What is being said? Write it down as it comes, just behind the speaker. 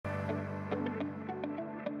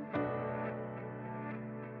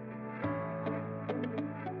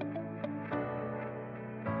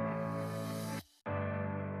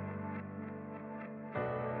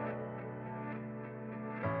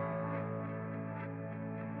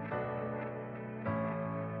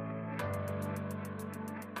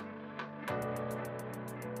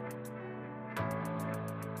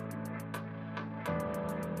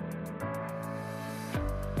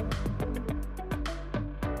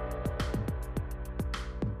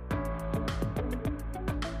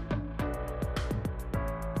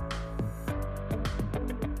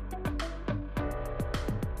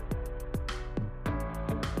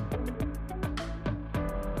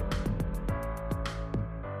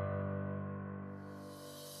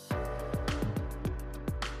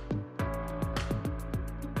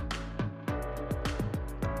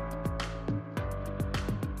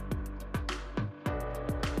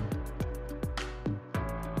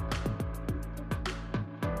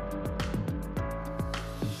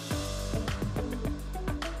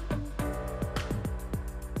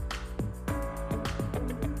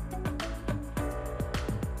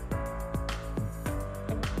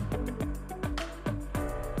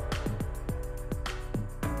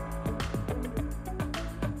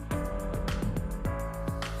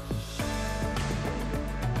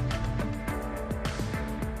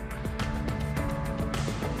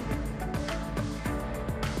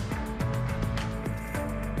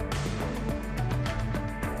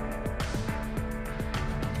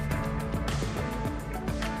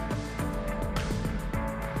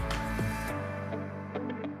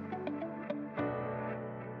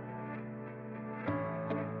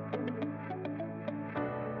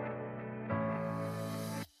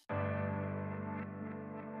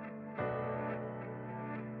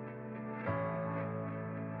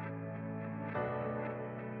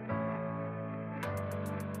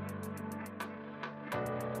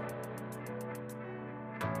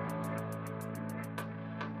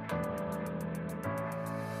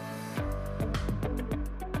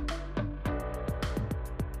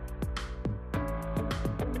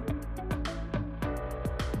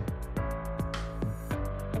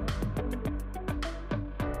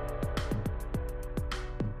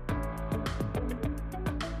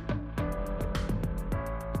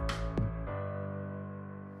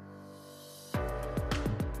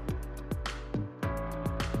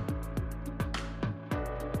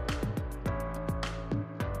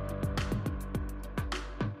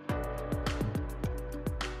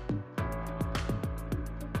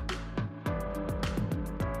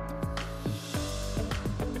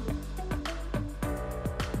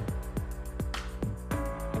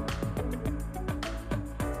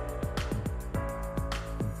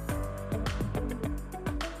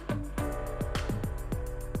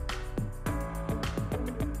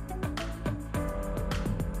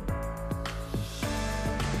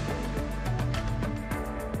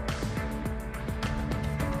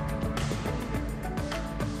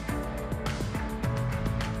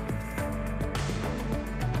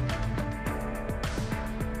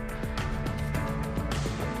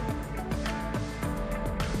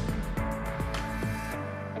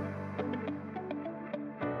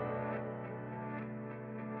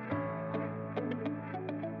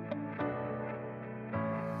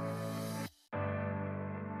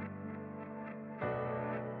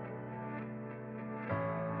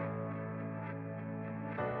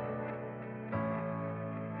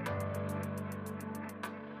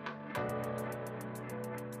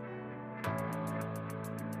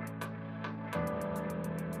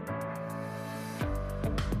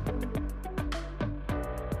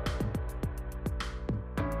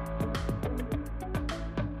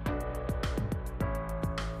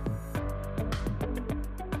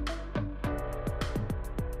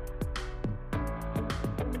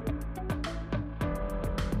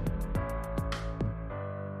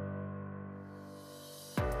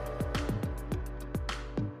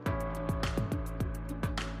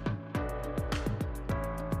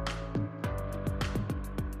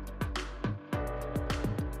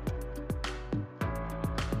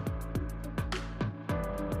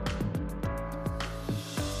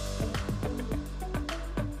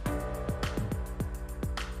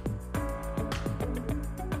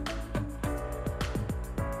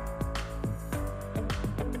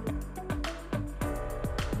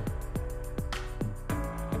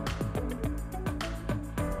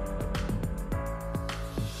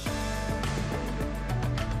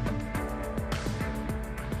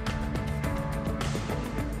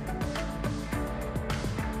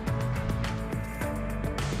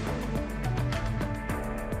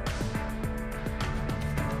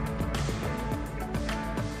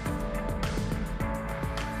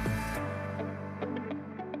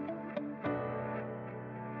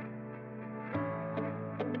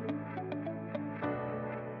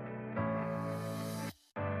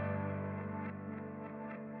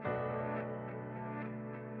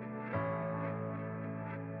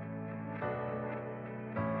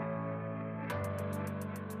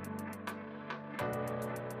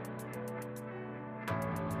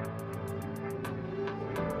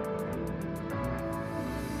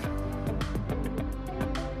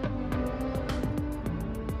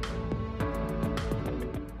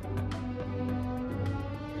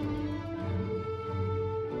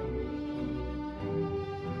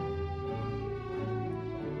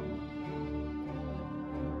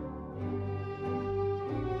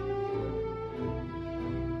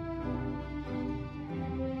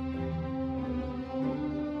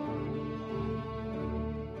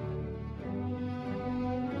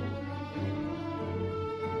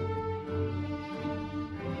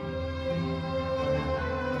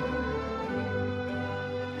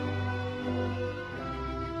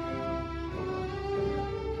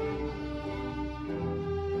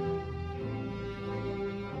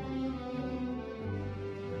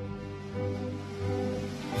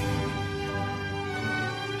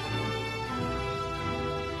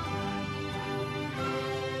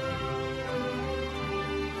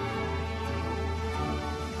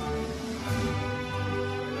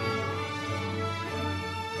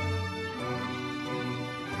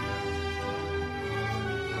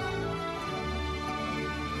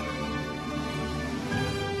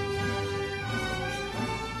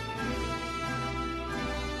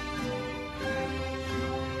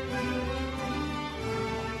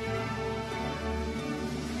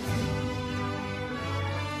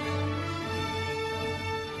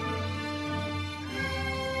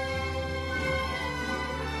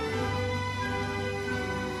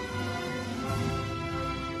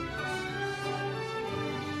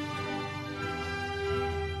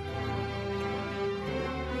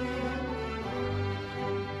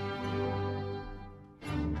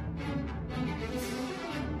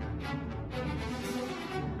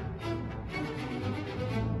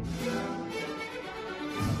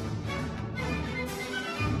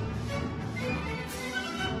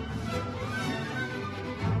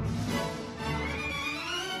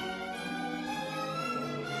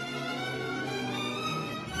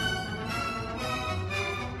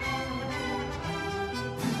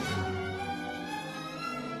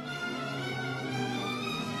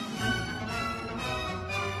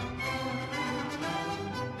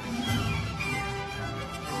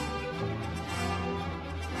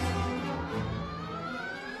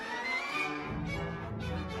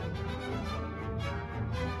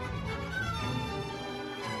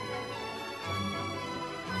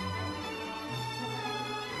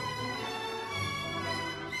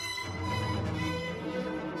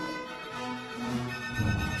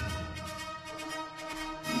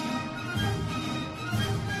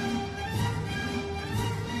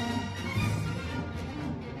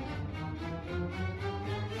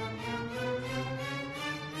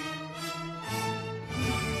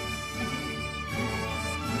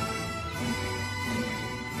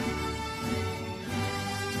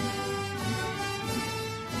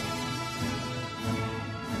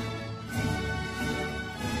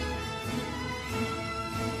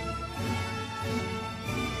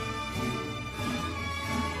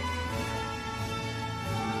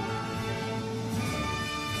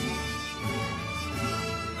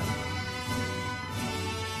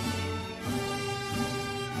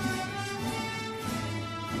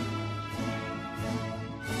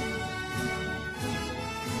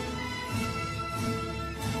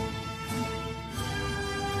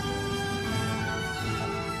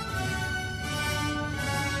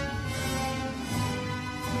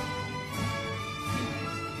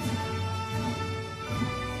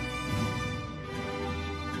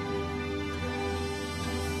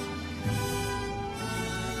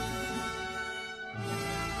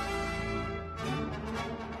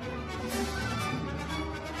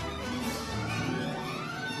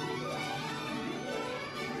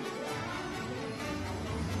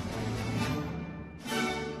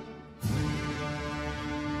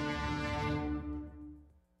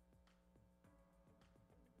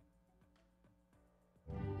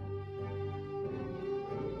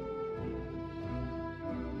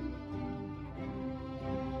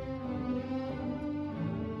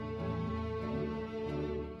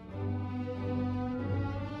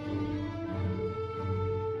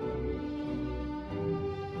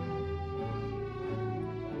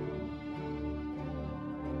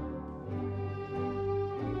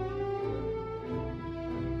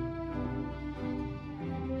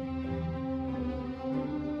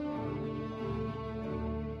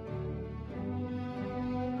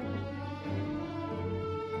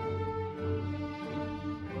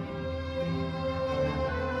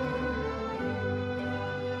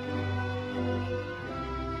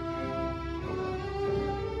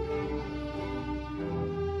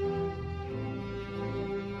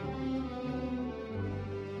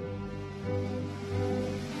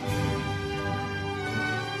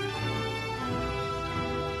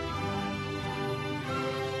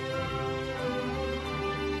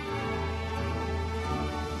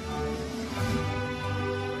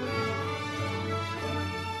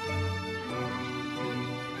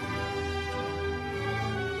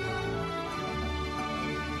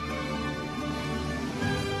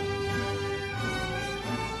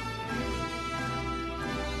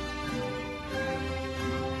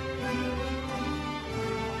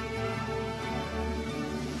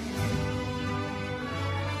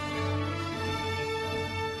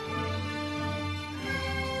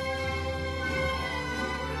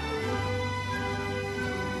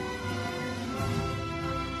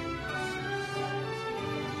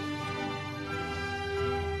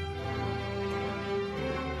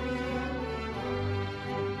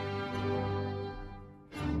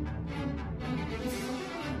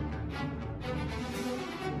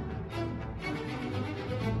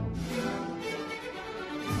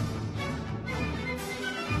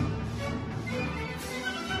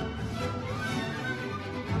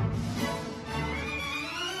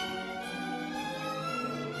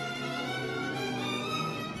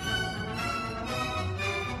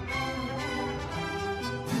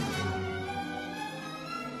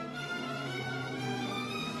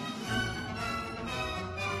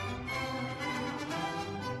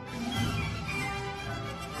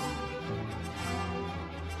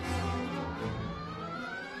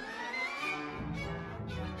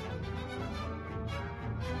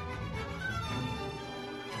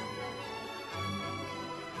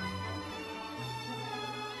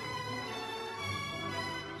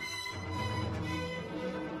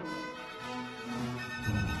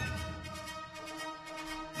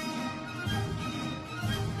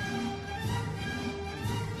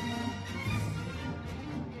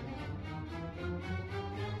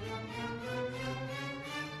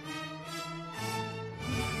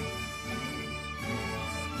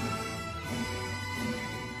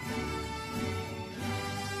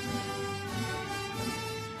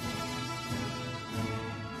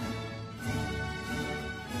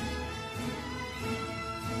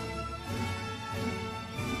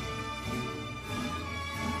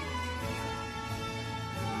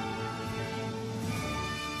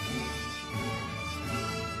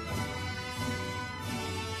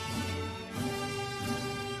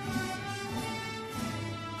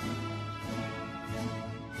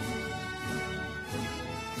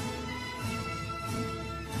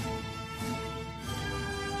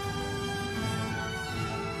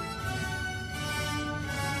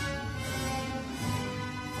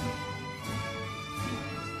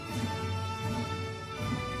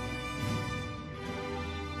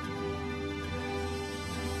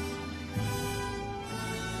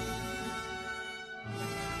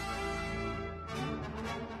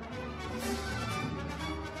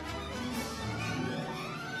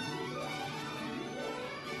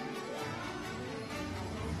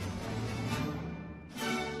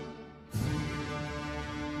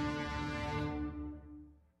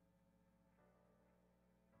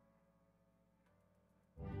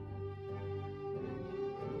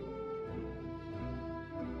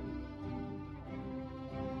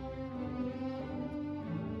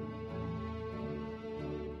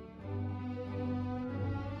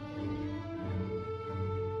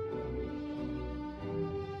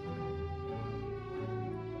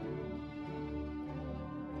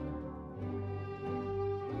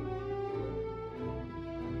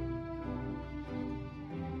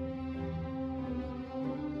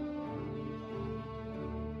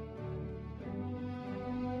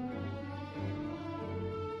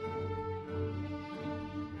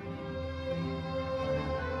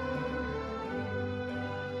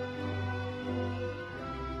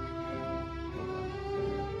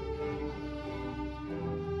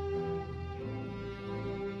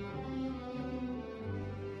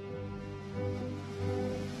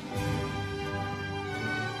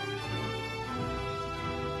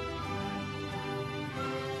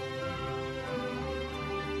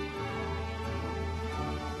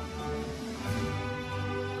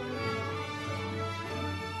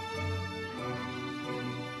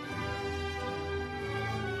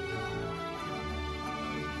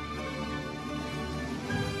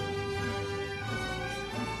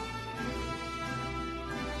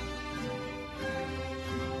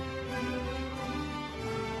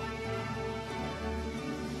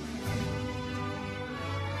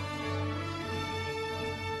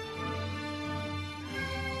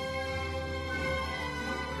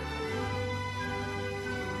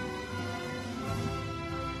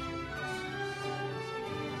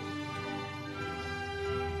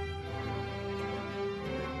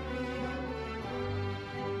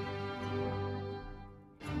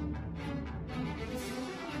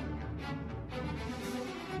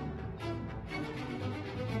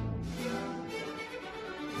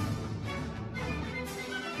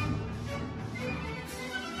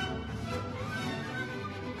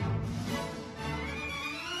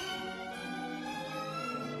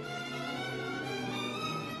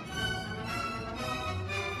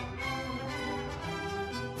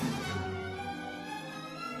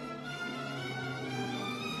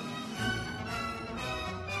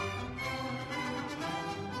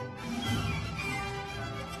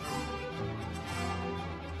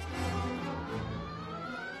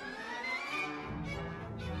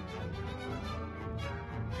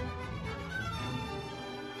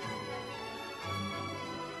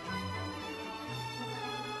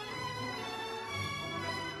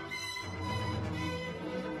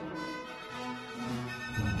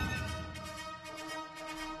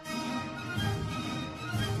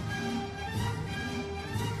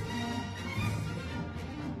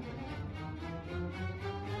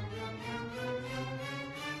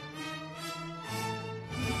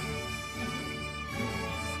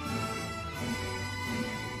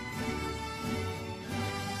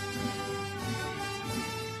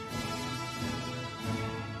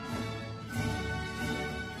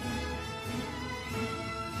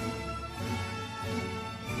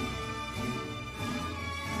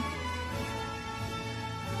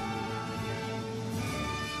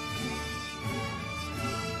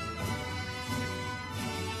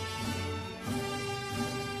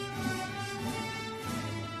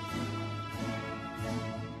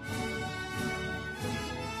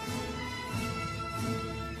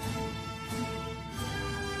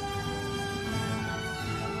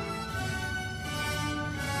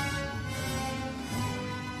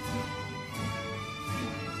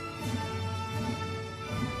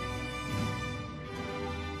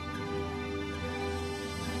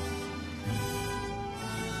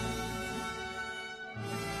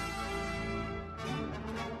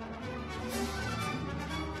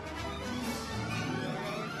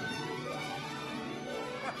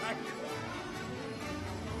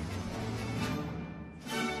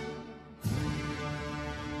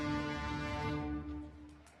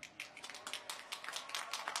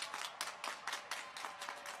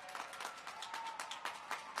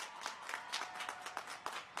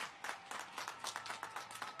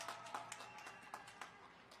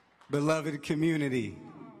Beloved community,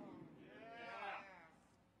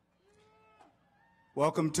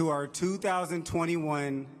 welcome to our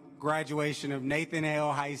 2021 graduation of Nathan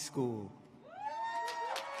Hale High School.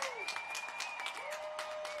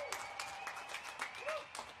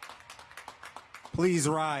 Please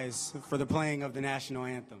rise for the playing of the national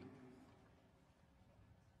anthem.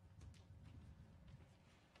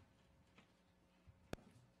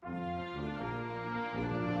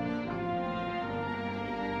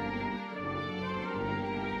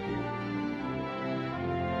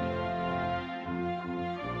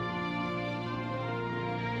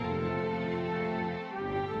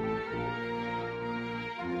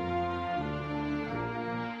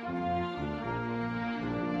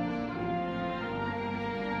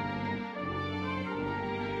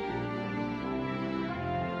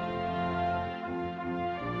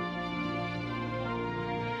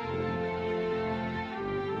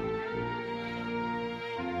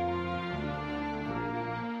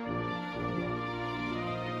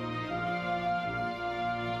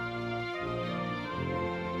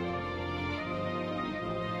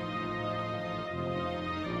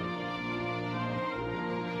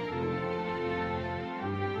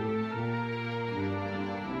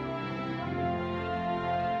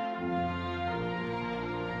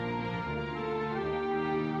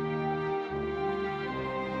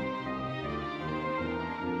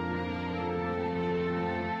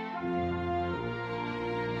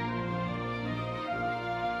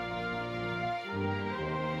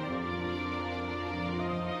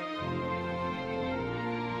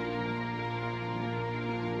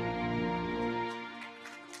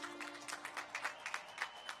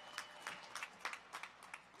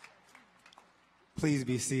 Please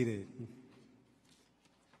be seated.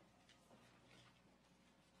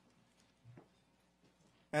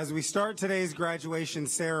 As we start today's graduation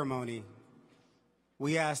ceremony,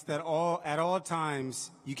 we ask that at all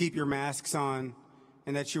times you keep your masks on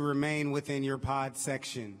and that you remain within your pod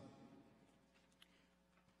section.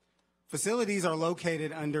 Facilities are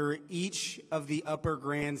located under each of the upper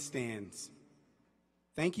grandstands.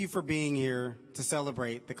 Thank you for being here to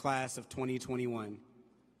celebrate the class of 2021.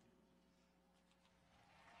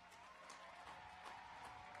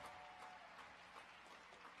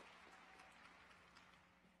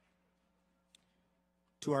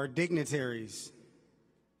 To our dignitaries,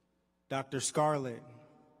 Dr. Scarlett,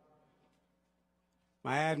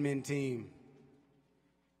 my admin team,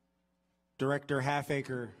 Director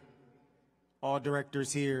Halfacre, all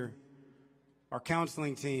directors here, our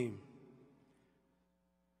counseling team,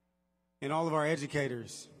 and all of our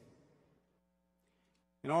educators,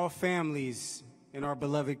 and all families in our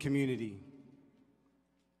beloved community.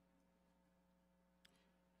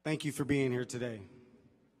 Thank you for being here today.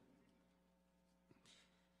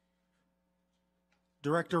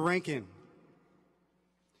 Director Rankin,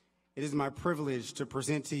 it is my privilege to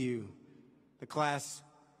present to you the class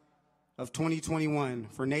of 2021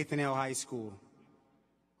 for Nathan Hale High School,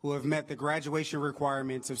 who have met the graduation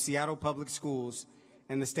requirements of Seattle Public Schools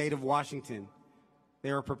and the state of Washington. They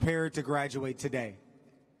are prepared to graduate today.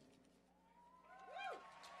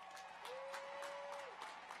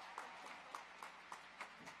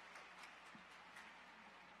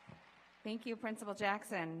 Thank you, Principal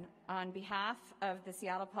Jackson. On behalf of the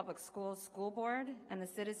Seattle Public Schools School Board and the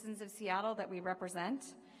citizens of Seattle that we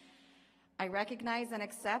represent, I recognize and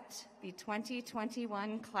accept the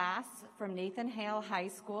 2021 class from Nathan Hale High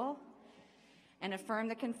School and affirm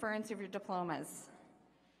the conference of your diplomas.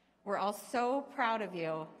 We're all so proud of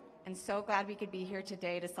you and so glad we could be here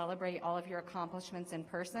today to celebrate all of your accomplishments in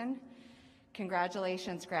person.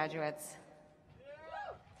 Congratulations, graduates.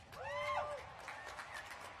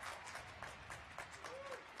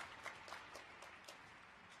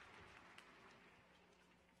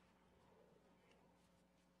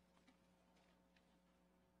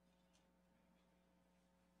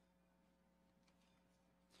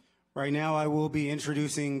 Right now, I will be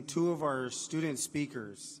introducing two of our student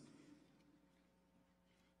speakers.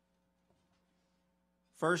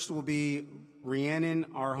 First will be Rhiannon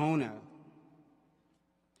Arjona.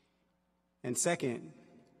 And second,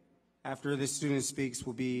 after this student speaks,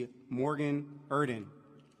 will be Morgan Erden.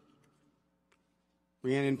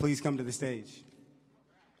 Rhiannon, please come to the stage.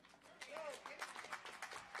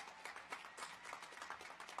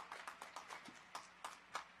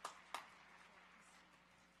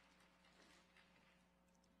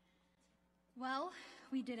 Well,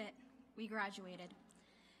 we did it. We graduated.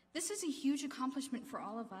 This is a huge accomplishment for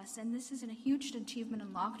all of us, and this is a huge achievement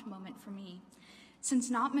unlocked moment for me,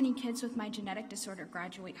 since not many kids with my genetic disorder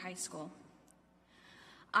graduate high school.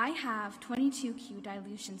 I have 22q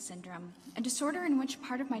dilution syndrome, a disorder in which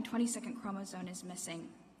part of my 22nd chromosome is missing.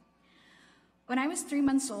 When I was 3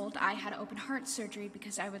 months old, I had open heart surgery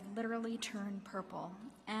because I would literally turn purple,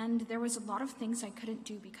 and there was a lot of things I couldn't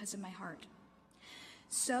do because of my heart.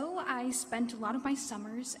 So I spent a lot of my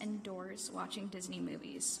summers indoors watching Disney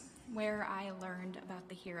movies, where I learned about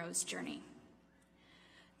the hero's journey,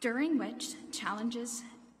 during which challenges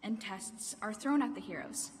and tests are thrown at the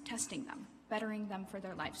heroes, testing them, bettering them for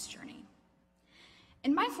their life's journey.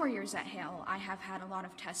 In my 4 years at Hale, I have had a lot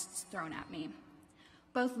of tests thrown at me,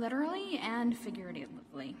 both literally and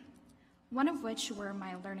figuratively, one of which were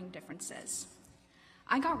my learning differences.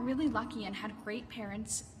 I got really lucky and had great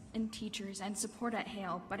parents and teachers and support at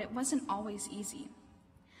Hale, but it wasn't always easy.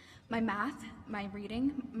 My math, my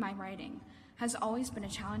reading, my writing has always been a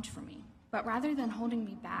challenge for me, but rather than holding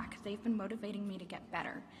me back, they've been motivating me to get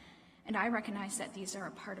better, and I recognize that these are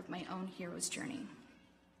a part of my own hero's journey.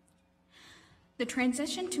 The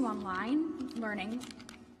transition to online learning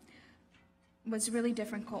was really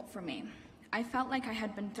difficult for me. I felt like I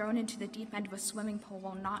had been thrown into the deep end of a swimming pool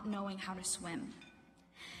while not knowing how to swim.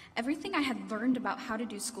 Everything I had learned about how to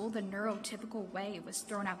do school the neurotypical way was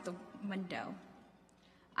thrown out the window.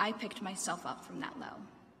 I picked myself up from that low,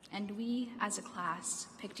 and we, as a class,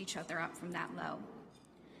 picked each other up from that low.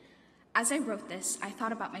 As I wrote this, I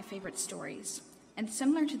thought about my favorite stories, and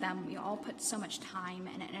similar to them, we all put so much time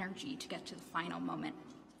and energy to get to the final moment.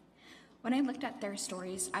 When I looked at their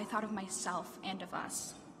stories, I thought of myself and of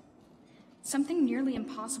us. Something nearly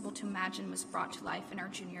impossible to imagine was brought to life in our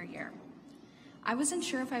junior year. I wasn't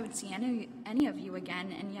sure if I would see any of you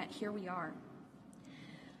again, and yet here we are.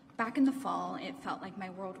 Back in the fall, it felt like my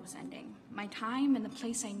world was ending. My time and the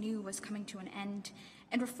place I knew was coming to an end,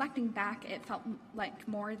 and reflecting back, it felt like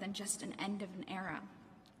more than just an end of an era.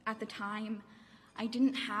 At the time, I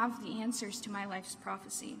didn't have the answers to my life's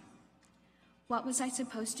prophecy. What was I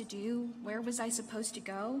supposed to do? Where was I supposed to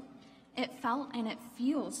go? It felt and it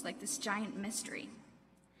feels like this giant mystery.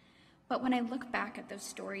 But when I look back at those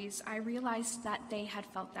stories, I realized that they had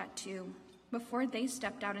felt that too, before they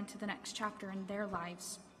stepped out into the next chapter in their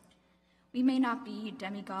lives. We may not be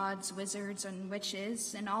demigods, wizards, and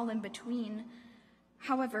witches, and all in between.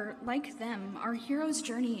 However, like them, our hero's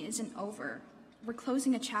journey isn't over. We're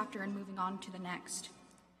closing a chapter and moving on to the next.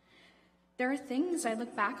 There are things I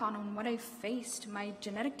look back on what I've faced, my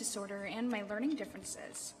genetic disorder, and my learning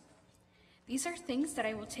differences. These are things that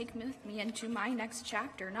I will take with me into my next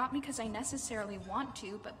chapter, not because I necessarily want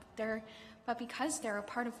to, but because they're a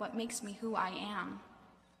part of what makes me who I am.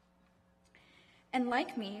 And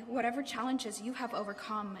like me, whatever challenges you have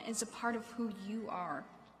overcome is a part of who you are.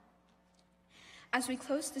 As we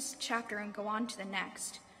close this chapter and go on to the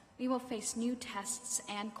next, we will face new tests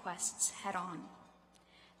and quests head on.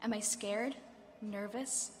 Am I scared,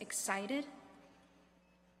 nervous, excited?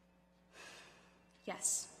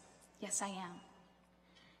 Yes, I am.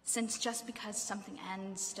 Since just because something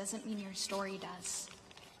ends doesn't mean your story does.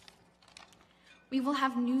 We will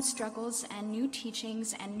have new struggles and new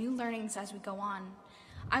teachings and new learnings as we go on.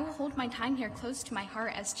 I will hold my time here close to my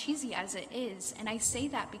heart, as cheesy as it is, and I say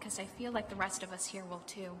that because I feel like the rest of us here will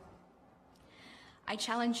too. I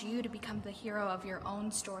challenge you to become the hero of your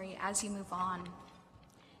own story as you move on.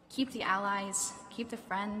 Keep the allies, keep the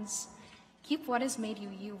friends, keep what has made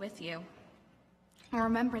you with you. And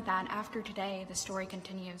remember that after today, the story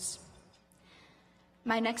continues.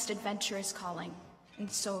 My next adventure is calling, and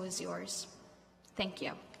so is yours. Thank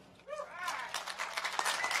you.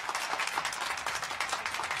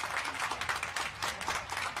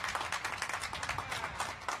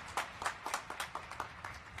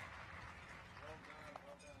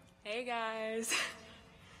 Hey guys.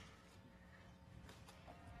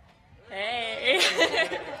 Hey.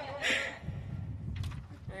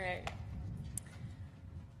 All right.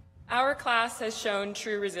 Our class has shown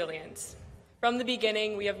true resilience. From the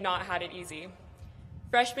beginning, we have not had it easy.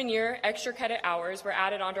 Freshman year, extra credit hours were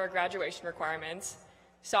added onto our graduation requirements.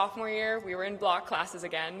 Sophomore year, we were in block classes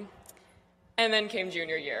again. And then came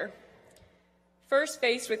junior year. First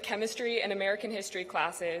faced with chemistry and American history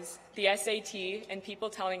classes, the SAT, and people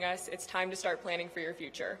telling us it's time to start planning for your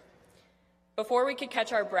future. Before we could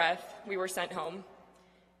catch our breath, we were sent home.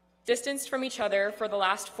 Distanced from each other for the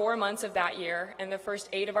last 4 months of that year and the first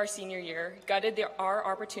 8 of our senior year gutted our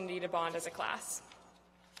opportunity to bond as a class.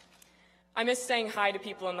 I miss saying hi to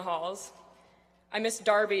people in the halls. I miss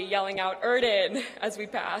Darby yelling out, "Erdin," as we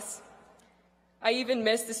pass. I even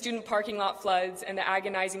miss the student parking lot floods and the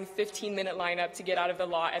agonizing 15-minute lineup to get out of the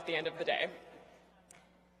lot at the end of the day.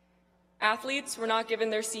 Athletes were not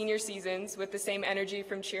given their senior seasons with the same energy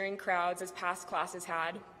from cheering crowds as past classes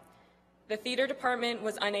had. The theater department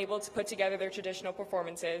was unable to put together their traditional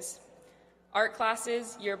performances. Art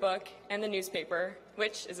classes, yearbook, and the newspaper,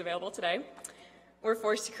 which is available today, were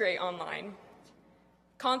forced to create online.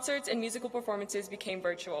 Concerts and musical performances became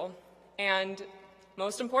virtual, and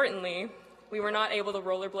most importantly, we were not able to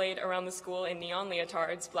rollerblade around the school in neon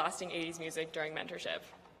leotards blasting 80s music during mentorship.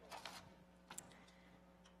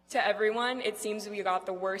 To everyone, it seems we got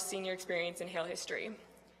the worst senior experience in Hale history,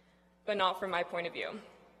 but not from my point of view.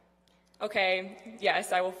 Okay,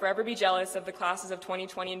 yes, I will forever be jealous of the classes of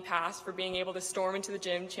 2020 and past for being able to storm into the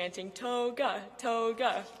gym chanting "Toga,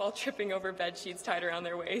 toga," while tripping over bed sheets tied around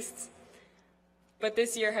their waists. But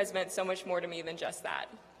this year has meant so much more to me than just that.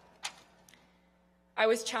 I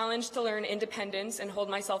was challenged to learn independence and hold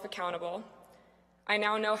myself accountable. I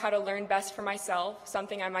now know how to learn best for myself,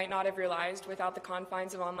 something I might not have realized without the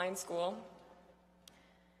confines of online school.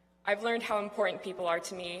 I've learned how important people are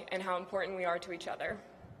to me and how important we are to each other.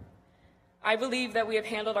 I believe that we have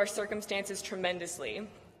handled our circumstances tremendously.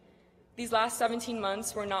 These last 17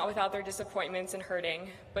 months were not without their disappointments and hurting,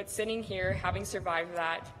 but sitting here, having survived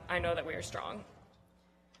that, I know that we are strong.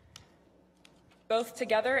 Both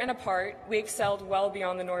together and apart, we excelled well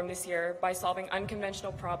beyond the norm this year by solving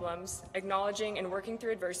unconventional problems, acknowledging and working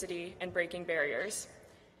through adversity, and breaking barriers.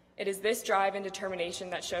 It is this drive and determination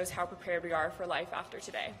that shows how prepared we are for life after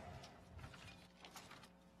today.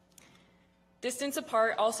 Distance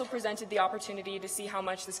apart also presented the opportunity to see how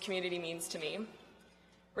much this community means to me.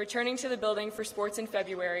 Returning to the building for sports in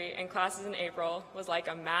February and classes in April was like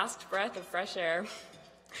a masked breath of fresh air.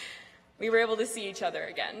 We were able to see each other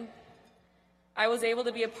again. I was able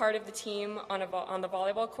to be a part of the team on the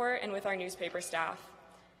volleyball court and with our newspaper staff.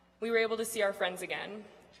 We were able to see our friends again,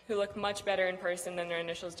 who look much better in person than their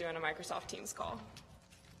initials do on a Microsoft Teams call.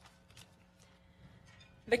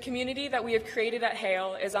 The community that we have created at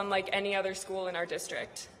Hale is unlike any other school in our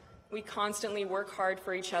district. We constantly work hard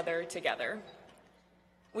for each other together.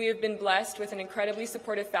 We have been blessed with an incredibly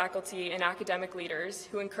supportive faculty and academic leaders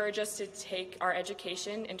who encourage us to take our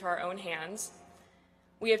education into our own hands.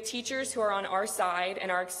 We have teachers who are on our side and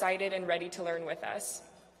are excited and ready to learn with us.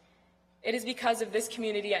 It is because of this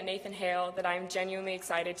community at Nathan Hale that I am genuinely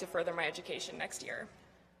excited to further my education next year.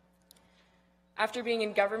 After being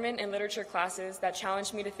in government and literature classes that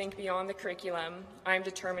challenged me to think beyond the curriculum, I am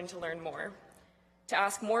determined to learn more, to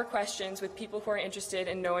ask more questions with people who are interested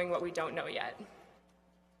in knowing what we don't know yet.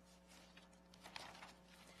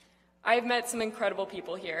 I have met some incredible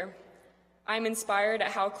people here. I am inspired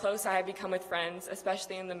at how close I have become with friends,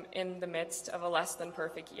 especially in the midst of a less than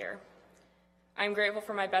perfect year. I am grateful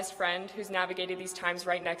for my best friend who's navigated these times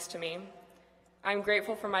right next to me. I'm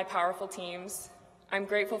grateful for my powerful teams. I'm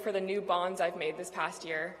grateful for the new bonds I've made this past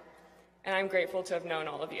year, and I'm grateful to have known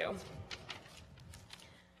all of you.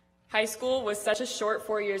 High school was such a short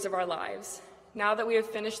 4 years of our lives. Now that we have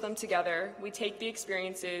finished them together, we take the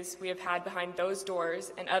experiences we have had behind those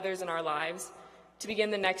doors and others in our lives to begin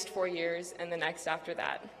the next 4 years and the next after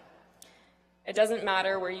that. It doesn't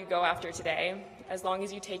matter where you go after today. As long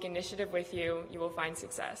as you take initiative with you, you will find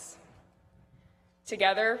success.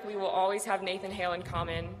 Together, we will always have Nathan Hale in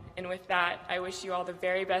common, and with that, I wish you all the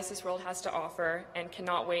very best this world has to offer and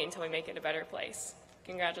cannot wait until we make it a better place.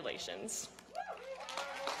 Congratulations.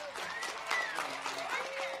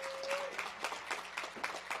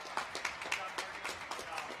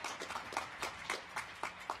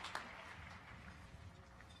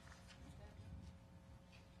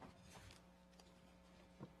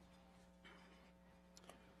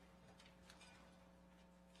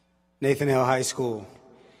 Nathan Hale High School.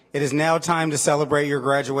 It is now time to celebrate your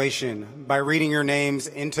graduation by reading your names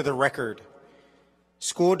into the record.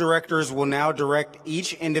 School directors will now direct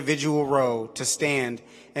each individual row to stand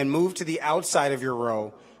and move to the outside of your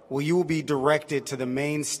row, where you will be directed to the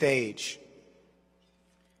main stage.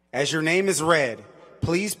 As your name is read,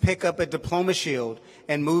 please pick up a diploma shield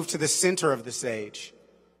and move to the center of the stage.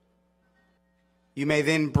 You may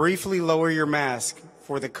then briefly lower your mask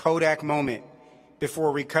for the Kodak moment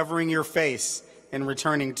before recovering your face and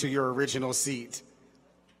returning to your original seat.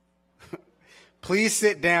 Please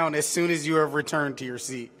sit down as soon as you have returned to your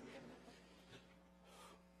seat.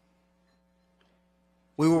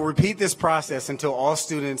 We will repeat this process until all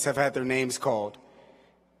students have had their names called,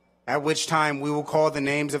 at which time we will call the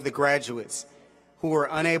names of the graduates who are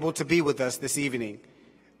unable to be with us this evening,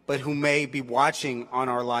 but who may be watching on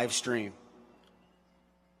our live stream.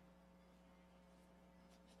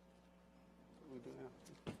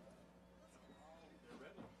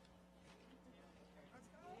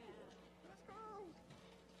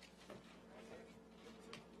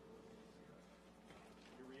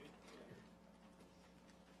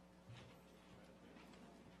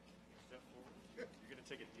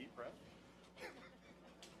 Take a deep breath.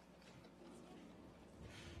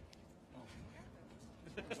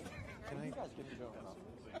 Can I? You guys get to go.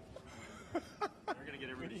 We're gonna get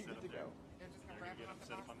everybody set up there. They're gonna get them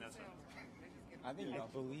set up on that side. I think I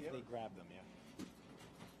believe they grabbed them. Yeah.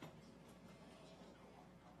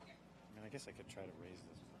 I mean, I guess I could try to raise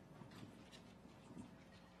this.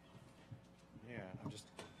 Yeah, I'm just.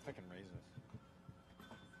 If I can raise this.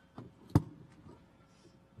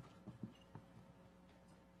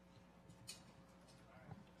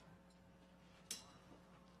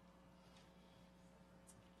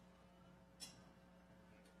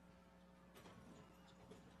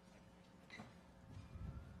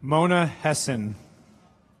 Mona Hessen.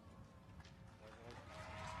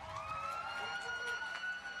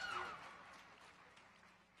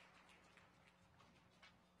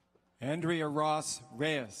 Andrea Ross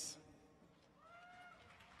Reyes.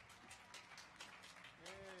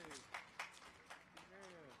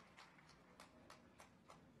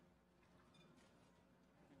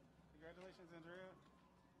 Congratulations, Andrea.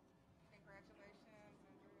 Congratulations,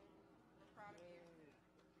 Andrea. We're proud of you.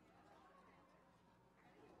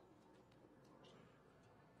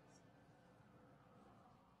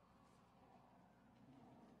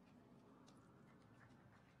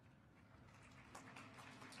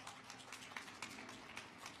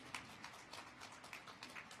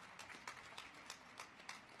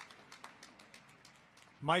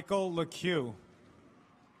 Michael LeCue.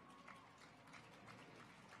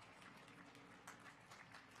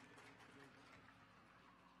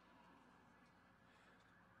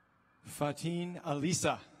 Fatine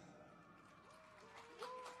Alisa.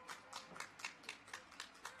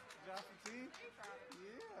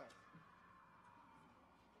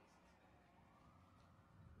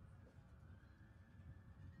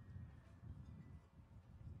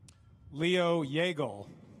 Leo Yeagle.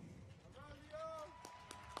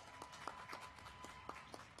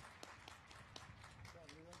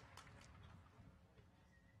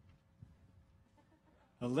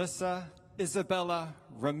 Alyssa Isabella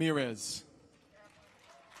Ramirez.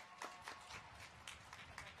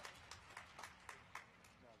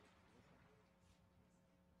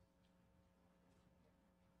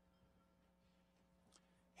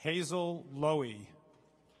 Hazel Lowy.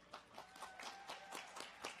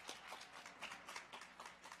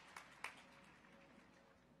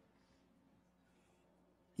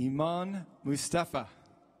 Iman Mustafa.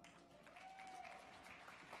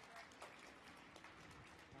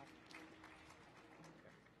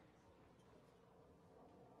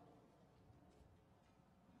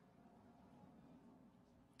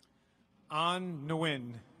 An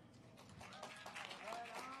Nguyen.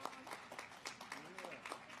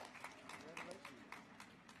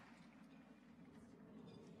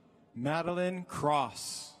 Madeline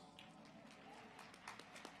Cross.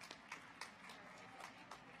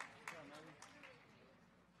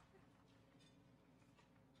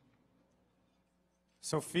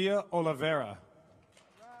 Sophia Oliveira.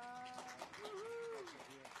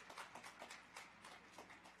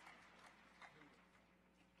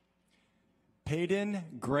 Peyton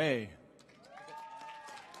Gray.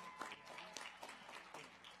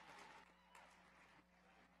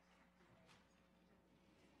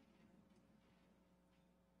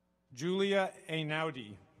 Julia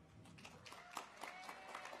Einaudi.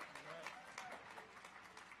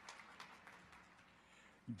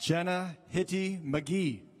 Jenna Hitty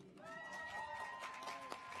McGee.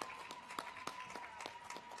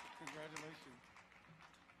 Congratulations.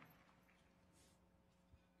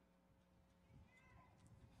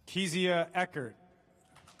 Kezia Eckert.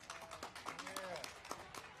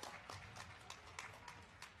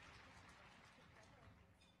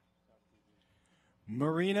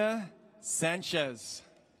 Marina Sanchez.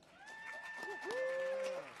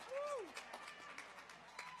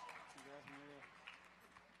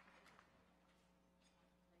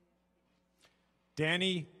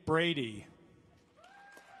 Danny Brady.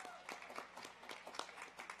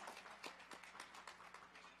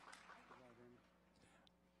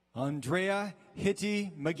 Andrea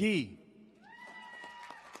Hitty McGee.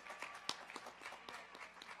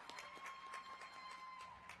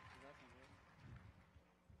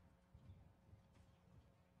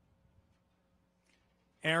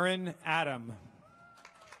 Aaron Adam.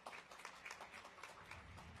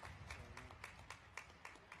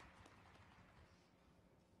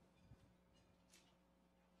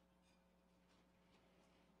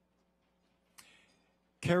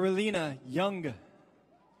 Carolina Young.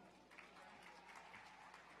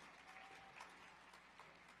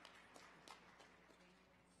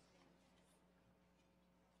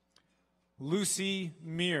 Lucy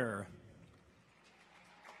Meir.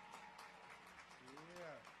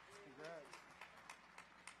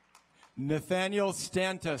 Nathaniel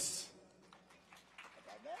Stantus.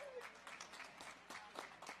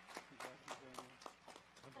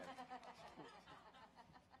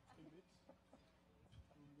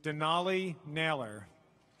 Denali Naylor.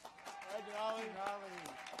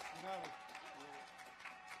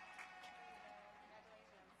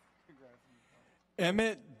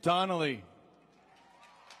 Emmett Donnelly.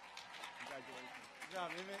 Good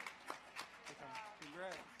job, Emmett.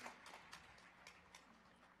 Congrats.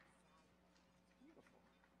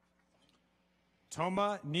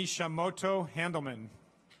 Toma Nishamoto Handelman.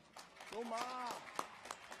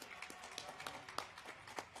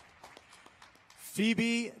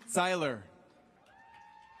 Phoebe Zeiler.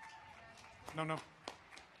 No.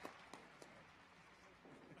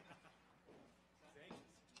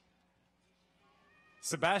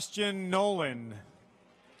 Sebastian Nolan.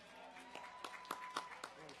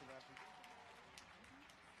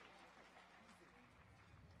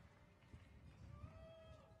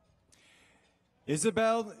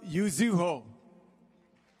 Isabel Yuzuho.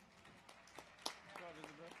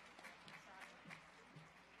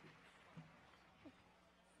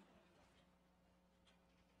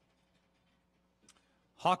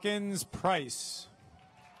 Hawkins Price.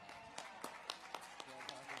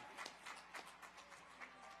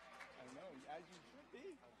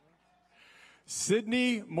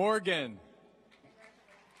 Sydney Morgan.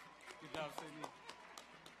 Good job, Sydney.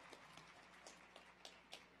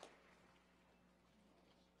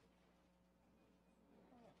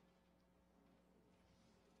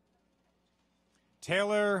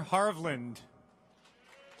 Taylor Harvland.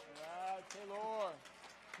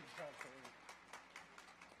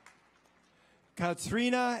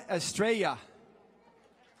 Katrina Estrella.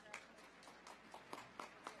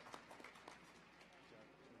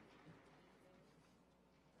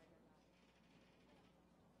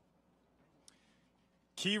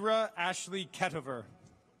 Kira Ashley Ketover.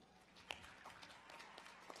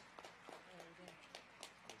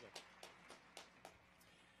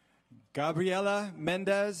 Gabriela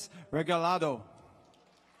Mendez Regalado.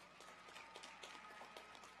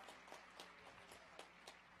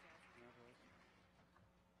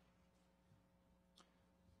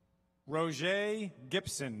 Roger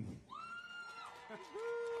Gibson.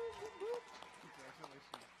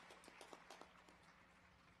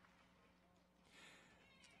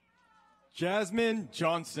 Jasmine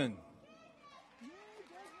Johnson.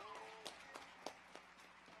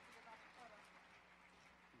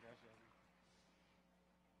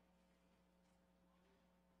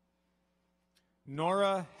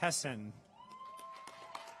 Nora Hessen.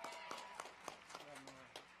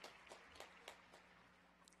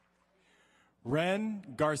 Ren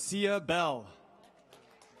Garcia Bell.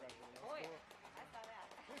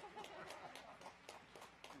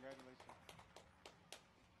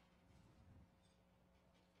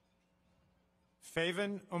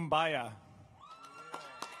 Faven Umbaya.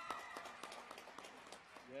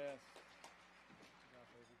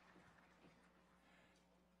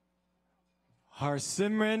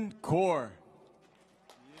 Harsimran Kaur.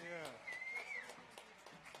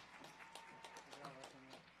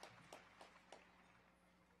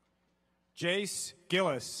 Jace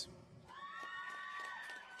Gillis.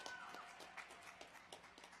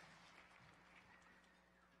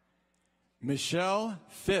 Michelle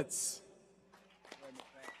Fitz.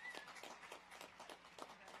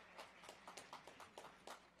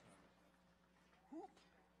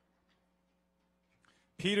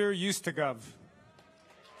 Peter Ustigov.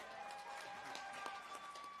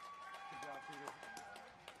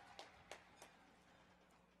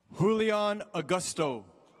 Julian Augusto.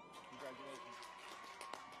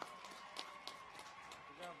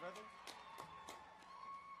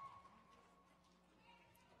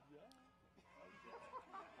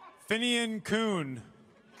 Finian Kuhn.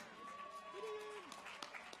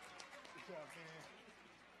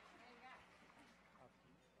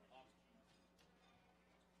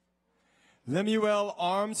 Lemuel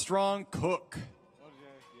Armstrong Cook.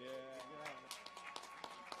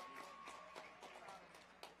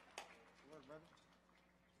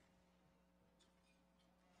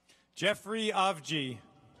 Jeffrey Avji.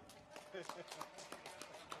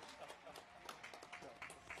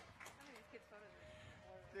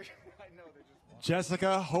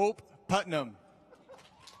 Jessica Hope Putnam.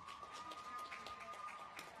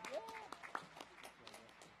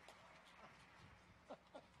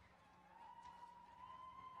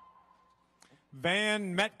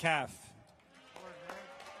 Van Metcalf.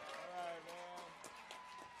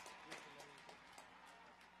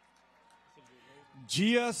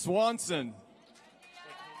 Gia Swanson.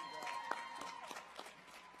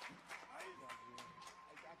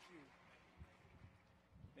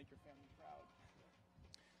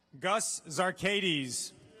 Gus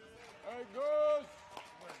Zarkades. Hey, Gus.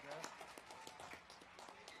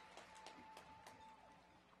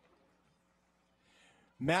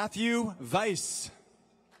 Matthew Weiss.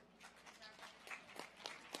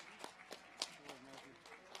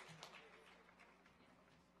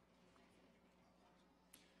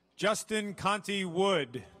 Justin Conti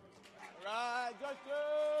Wood. All right,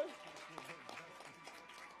 Justin.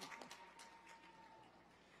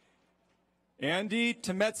 Andy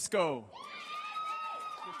Temetsko.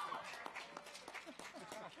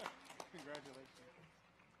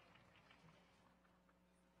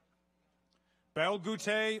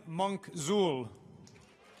 Belgute Monk Zul.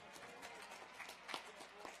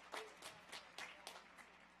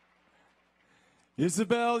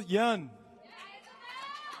 Isabel Yun.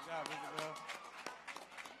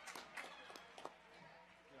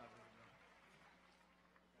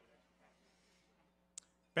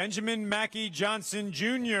 Benjamin Mackey Johnson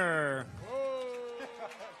Jr.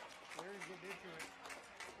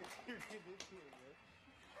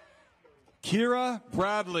 Kira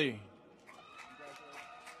Bradley.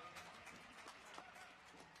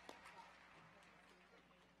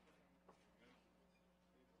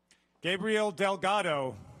 Gabriel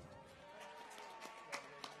Delgado.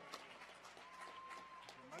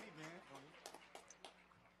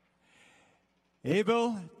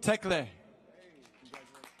 Abel Tekle.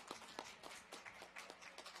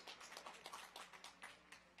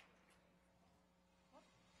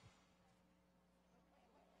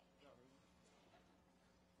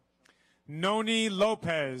 Noni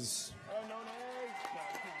Lopez.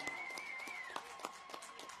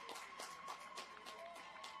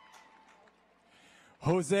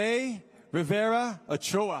 Jose Rivera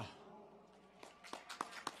Ochoa.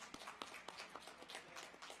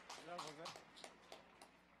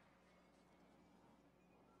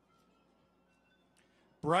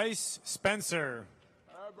 Bryce Spencer.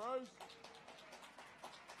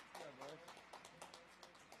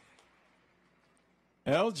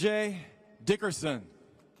 LJ Dickerson.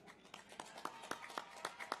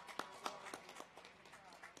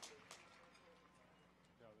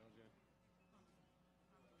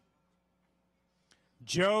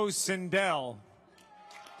 Joe Sindel.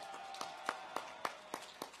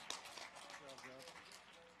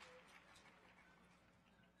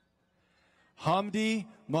 Hamdi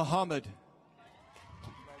Muhammad.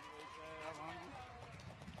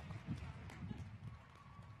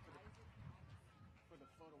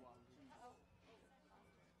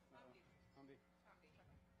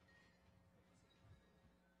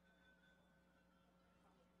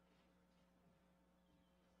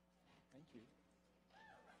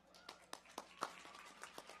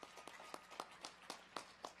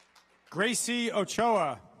 Gracie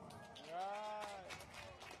Ochoa.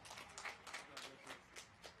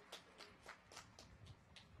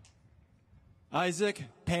 Isaac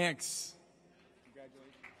Panks.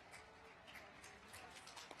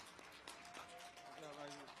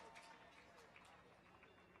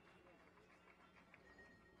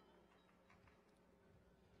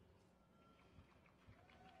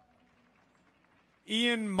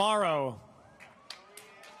 Ian Morrow.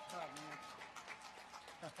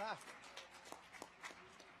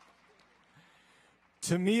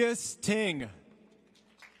 Tamias Ting.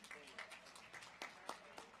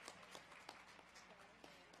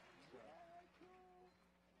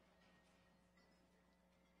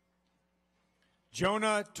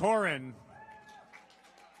 Jonah Torin.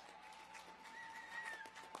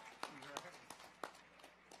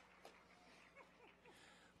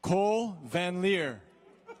 Cole Van Leer.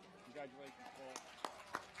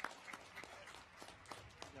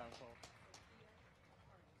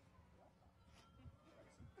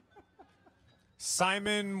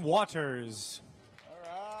 Simon Waters.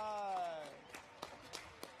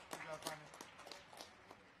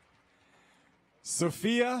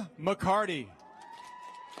 Sophia McCarty.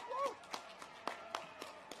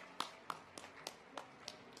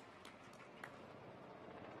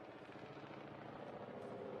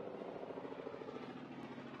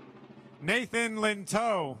 Nathan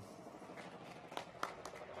Lintow.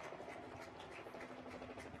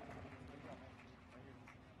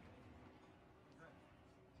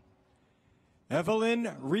 Evelyn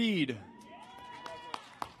Reed.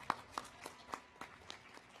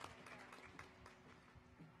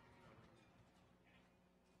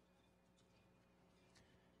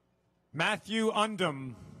 Matthew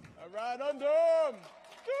Undum. All right, Undum.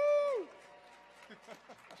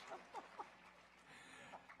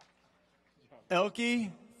 Elke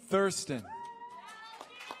Thurston.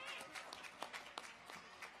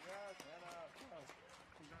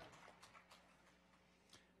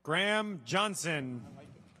 Graham Johnson.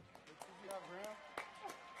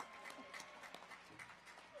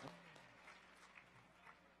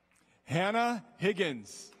 Hannah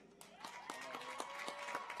Higgins.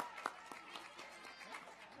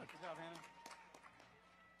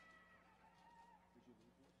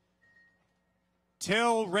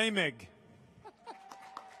 Till Ramig.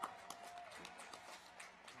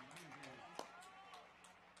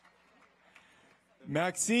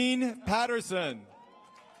 Maxine Patterson.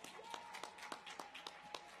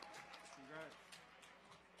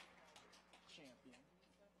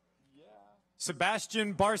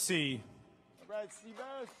 Sebastian Barcy.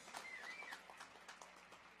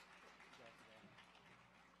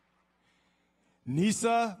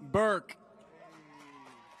 Nisa Burke.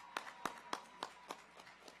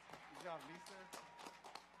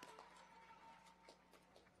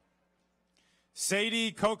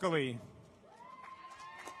 Sadie Coakley.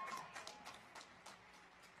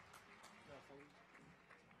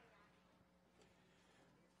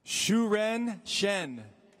 Shuren Shen.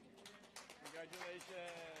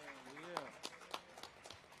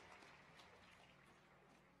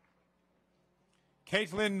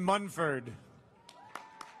 Caitlin Munford.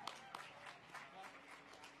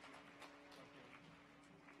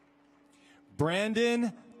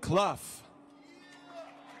 Brandon Clough.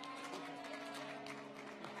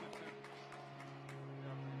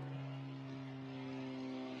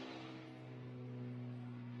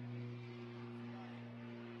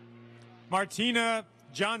 Martina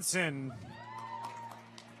Johnson.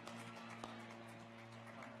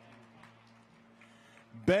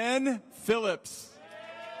 Ben Phillips.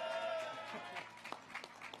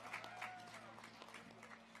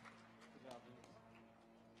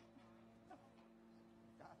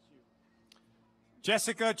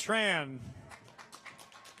 Jessica Tran.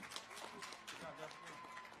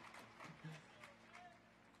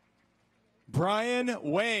 Brian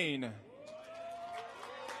Wayne.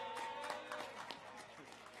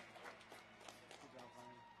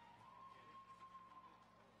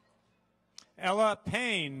 Ella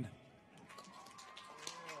Payne.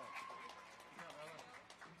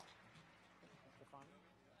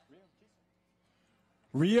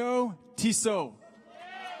 Rio Tissot.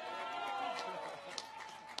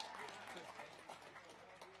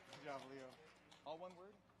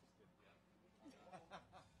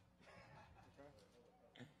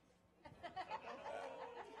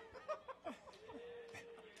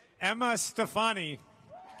 Emma Stefani.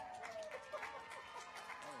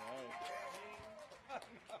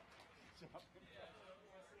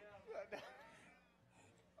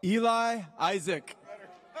 Eli Isaac.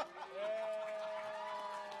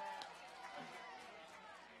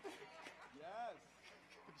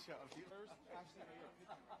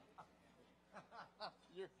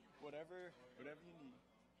 Whatever you need.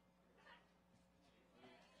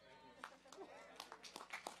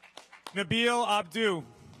 Nabil Abdu.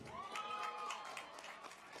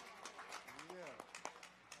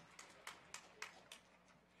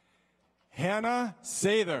 Hannah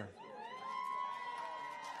Sather.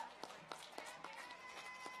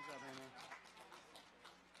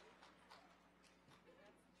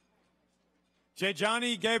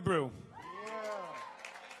 Jejani Gebru.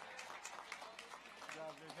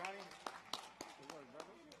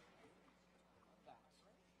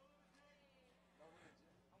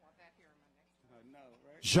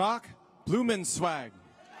 Jacques Blumenswag.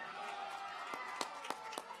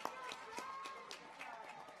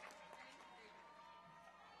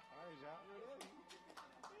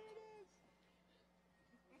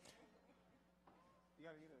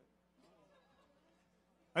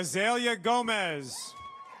 Azalea Gomez.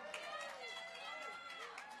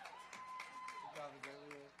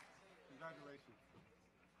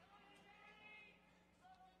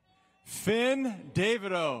 Finn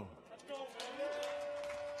Davido.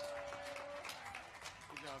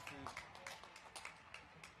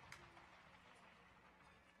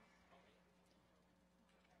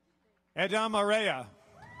 Edam Araya.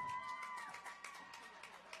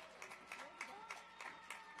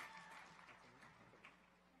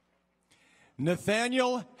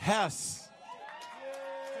 Nathaniel Hess.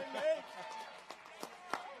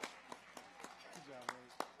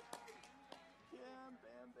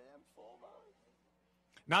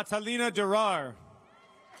 Natalina Durar.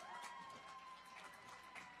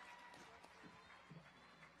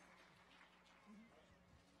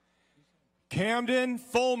 Camden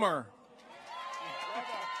Fulmer.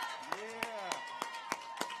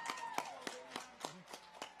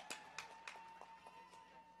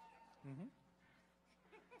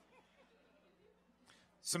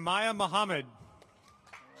 Samaya Muhammad.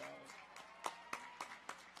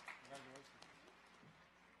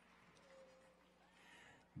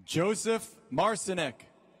 Joseph Marcinek.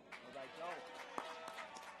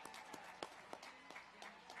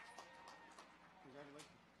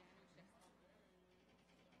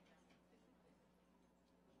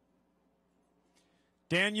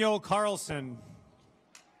 Daniel Carlson.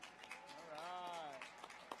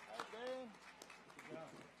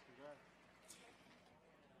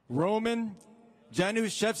 Roman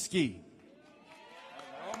Januszewski.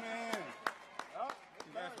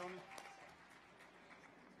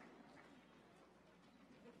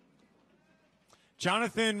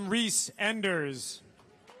 Jonathan Reese Enders.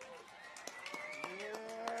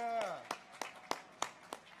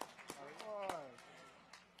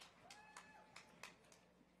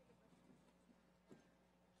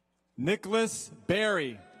 Nicholas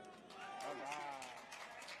Berry.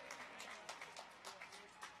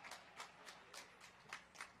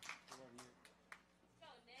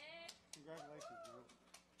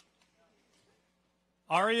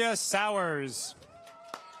 Aria Sowers.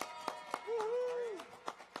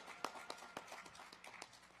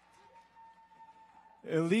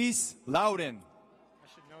 Elise Loudon. I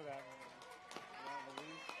should know that.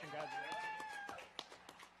 Congratulations.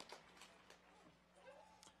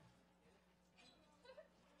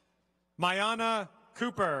 Mayana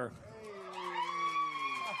Cooper.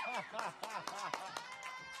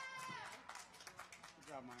 Good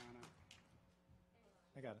job, Mayana.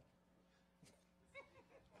 I got it.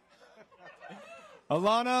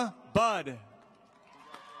 Alana Budd.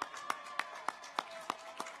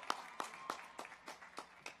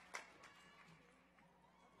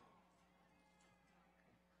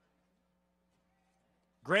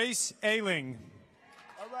 Grace Ailing.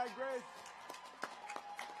 All right, Grace.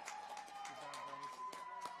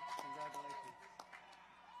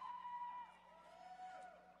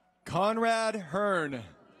 Conrad Hearn.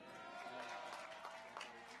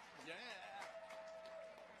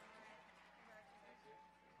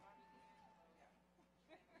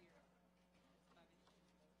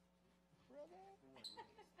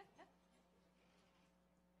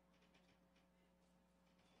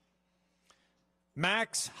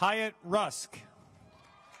 Max Hyatt Rusk. Good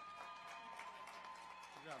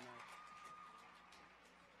job, Max.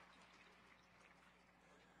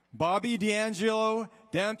 Bobby D'Angelo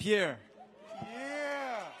Dampier.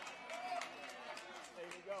 Yeah. There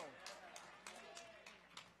you go.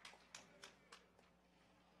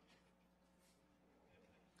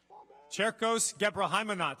 Cherkos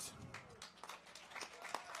Gebrahaimanot.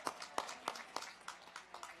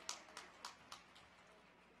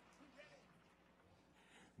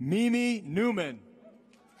 Mimi Newman.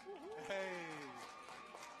 Hey.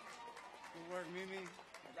 Good work, Mimi.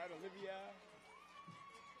 I got Olivia.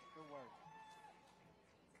 Good work.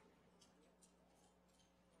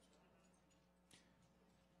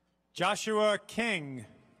 Joshua King.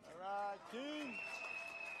 All right, King.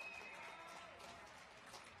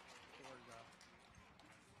 Good work, Josh.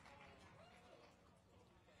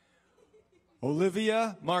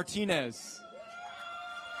 Olivia Martinez.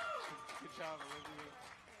 Good job, Olivia.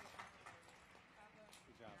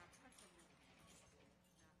 Good job.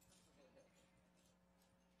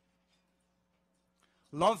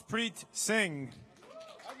 Lovepreet Singh.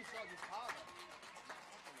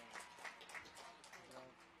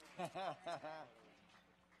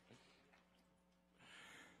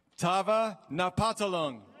 Tava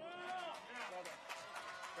Napatalung.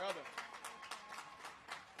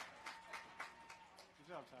 Good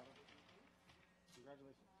job, Tyler.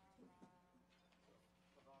 Congratulations.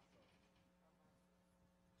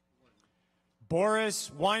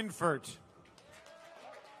 Boris Weinfurt.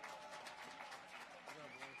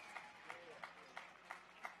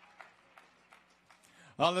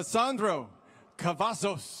 Alessandro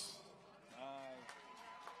Cavazos.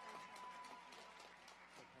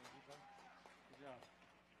 Good job.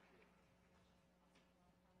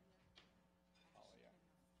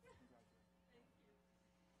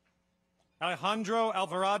 Alejandro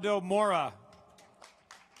Alvarado Mora.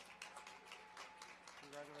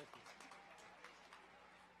 Congratulations.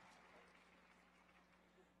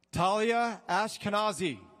 Talia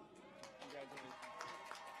Ashkenazi. Good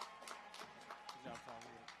job,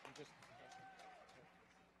 Tyler. You just-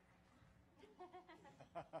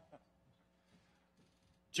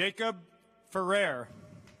 Jacob Ferrer.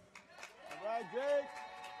 All right, Jake.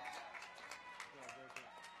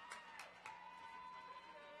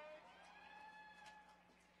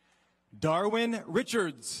 Darwin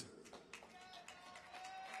Richards.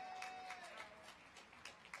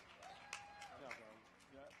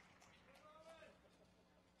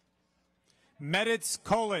 Meditz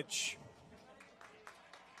Kolich.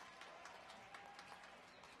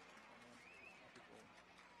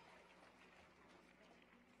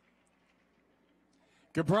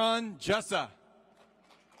 Gibran Jessa.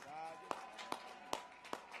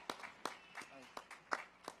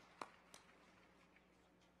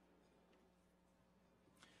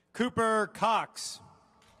 Cooper Cox.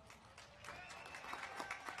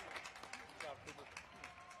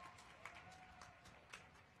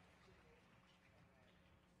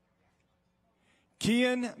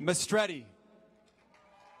 Kian Mastretti.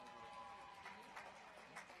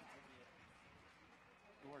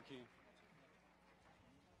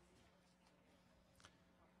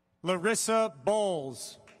 Larissa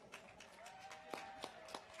Bowles.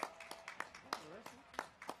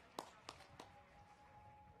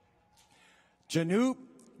 Janoop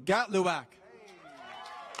Gatluak.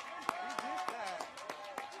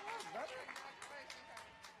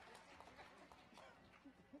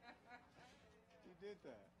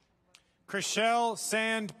 Chriselle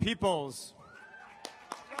Sand Peoples.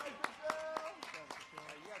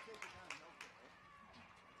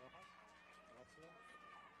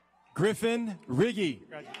 Griffin Riggy.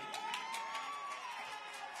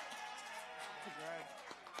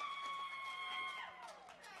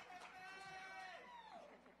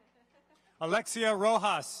 Alexia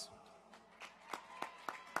Rojas.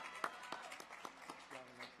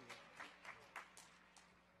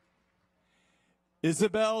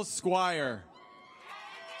 Isabel Squire.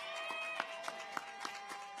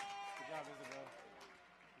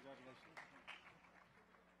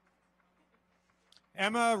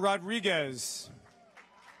 Emma Rodriguez.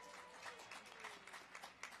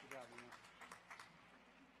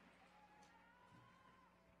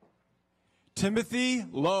 Timothy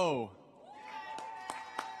Lowe.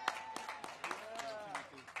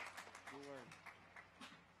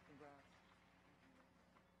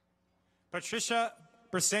 Patricia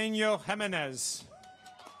Briseño Jimenez.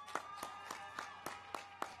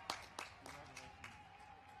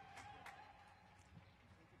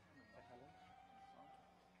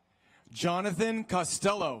 Jonathan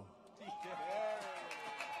Costello. Good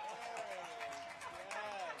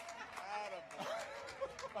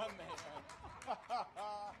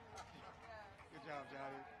job,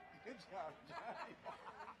 Johnny. Good job, Johnny.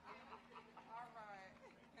 All right.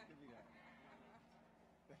 Thank you, man.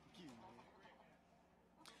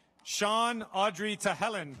 Sean Audrey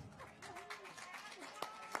Tahelen.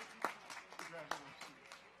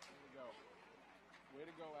 Way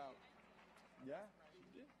to go out. Yeah.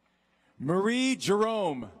 Marie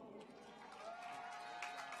Jerome.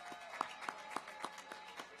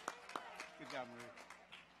 Good job, Marie.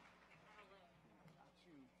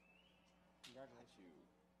 Congratulations.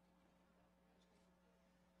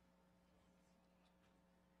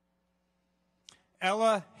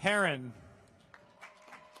 Ella Heron.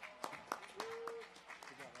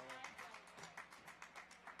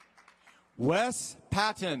 Wes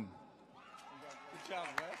Patton. Good job,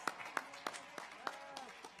 Wes.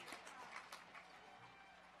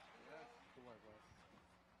 Good work, Wes.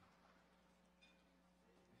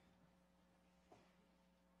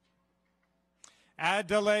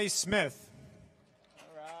 Adelaide Smith. All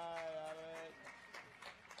right, Alex.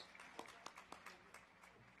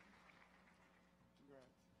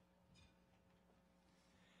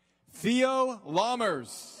 Theo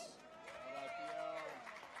Lammers.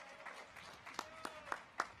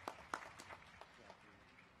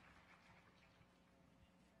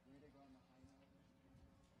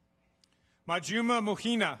 Majuma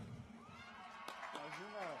Muhina.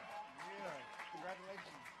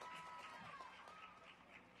 Congratulations.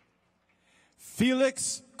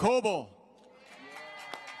 Felix Coble.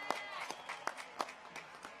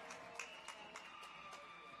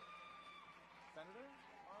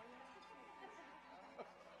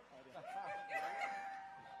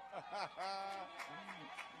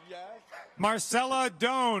 Yes. Marcella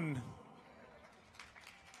Doan.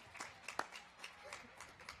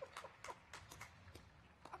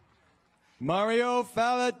 Mario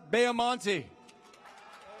Fallet Bayamonte.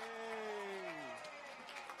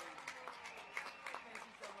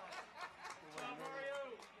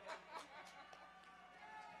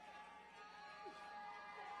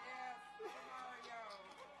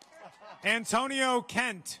 Antonio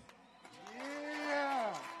Kent.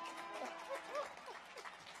 Yeah.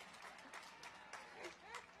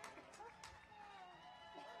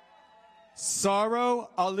 Saro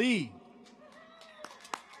Ali.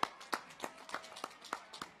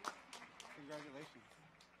 Congratulations.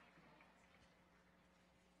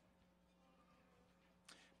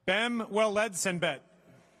 Bem Welledsenbet.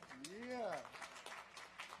 Yeah.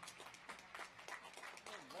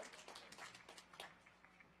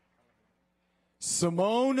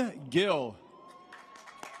 Simone Gill.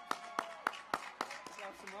 Good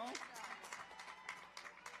job, Simone.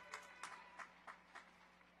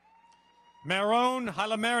 Maron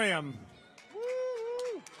Halamariam.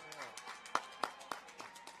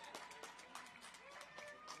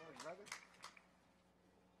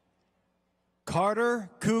 Carter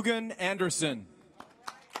Coogan Anderson.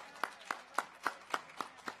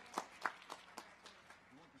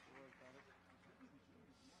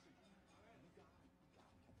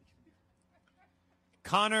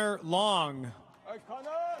 Connor Long. Hey, Connor!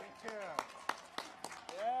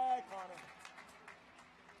 Yeah, Connor.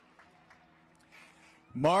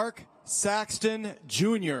 Mark Saxton Jr.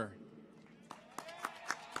 Good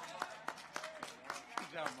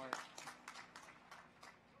job, Mark.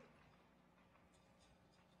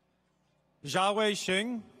 Jiawei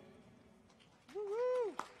Xing.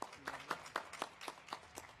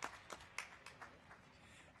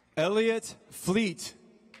 Elliot Fleet.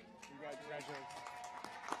 Congratulations.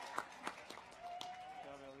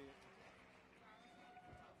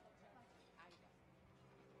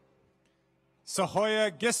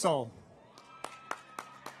 Sahoya Gissel.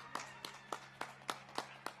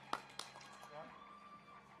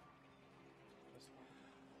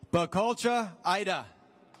 Bakulcha Ida.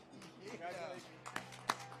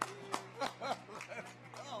 Come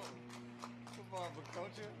on,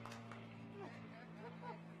 Bakulcha.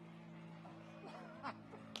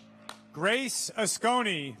 Grace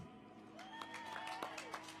Asconi.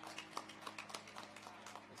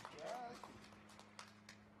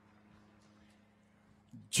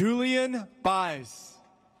 Julian Bies.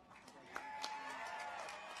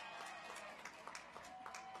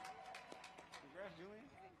 Congrats, Julian.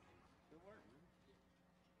 Good work, man.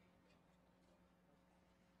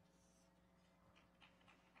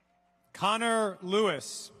 Connor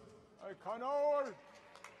Lewis. Hey, Connor!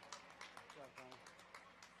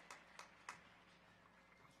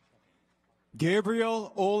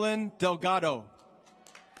 Gabriel Olin Delgado.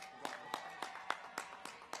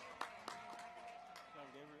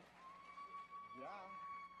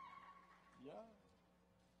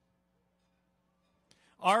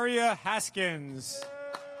 Aria Haskins.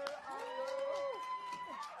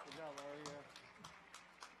 Good job, Aria.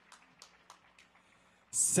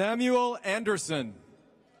 Samuel Anderson.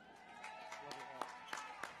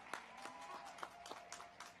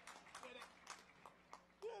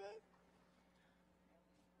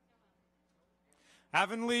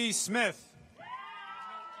 Avonlea Smith.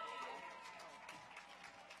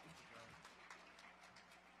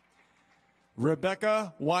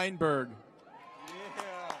 Rebecca Weinberg.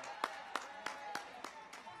 Yeah.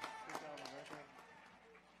 Good job, Rebecca.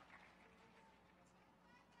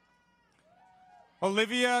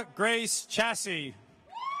 Olivia Grace Chassie.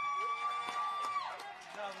 Good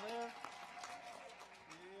job, Liv.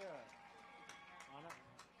 Yeah.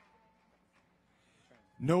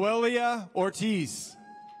 Noelia Ortiz.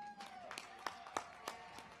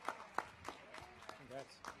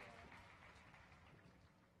 Congrats.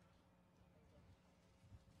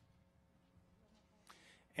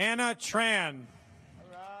 Anna Tran. All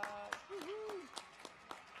right. Woo-hoo.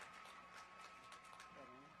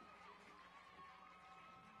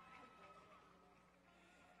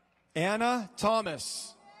 Anna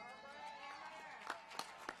Thomas.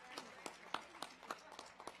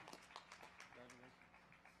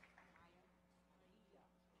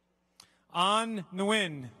 An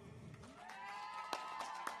Nguyen.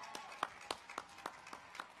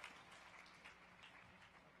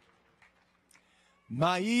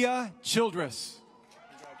 Maia Childress.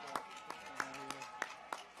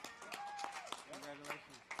 Congratulations.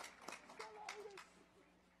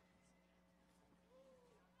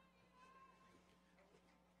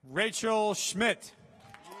 Rachel Schmidt.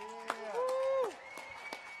 Yeah. Good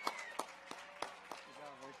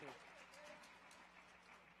job, Rachel.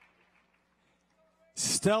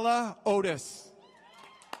 Stella Otis.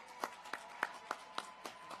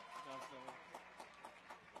 Good job, Stella.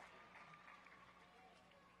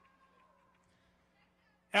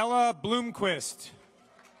 Ella Bloomquist.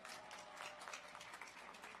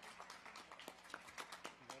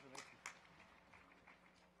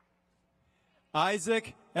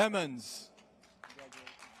 Isaac Emmons.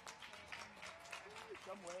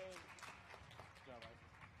 Somewhere. Good job,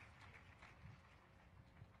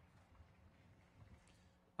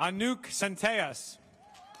 Isaac. Anouk Centellas.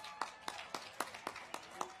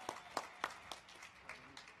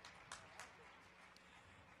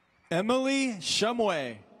 Emily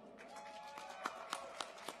Shumway.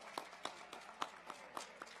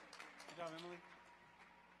 Good job, Emily.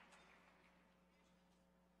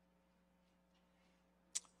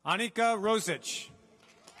 Anika Rosich.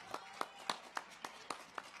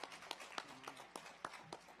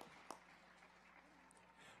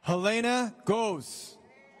 Helena Goes.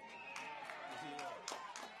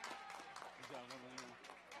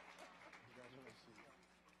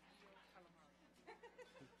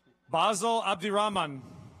 Basel Abdirahman.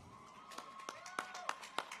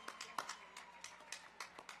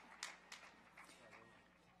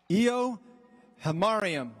 Io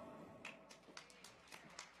Hamariam.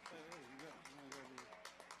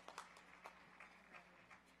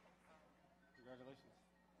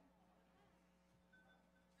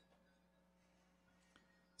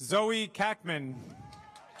 Zoe Kackman.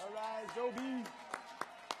 All right, Zoe.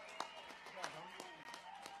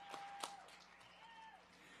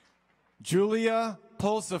 Julia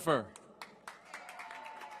Pulsifer.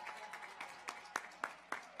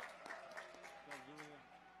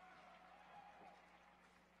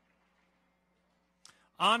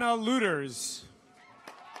 Anna Luders.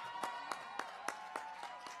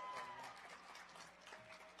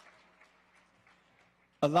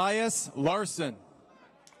 Elias Larson.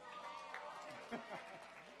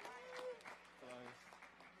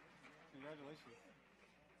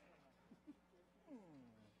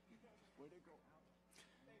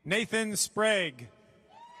 Nathan Sprague.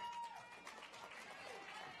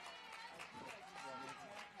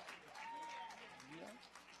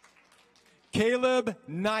 Caleb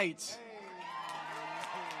Knight.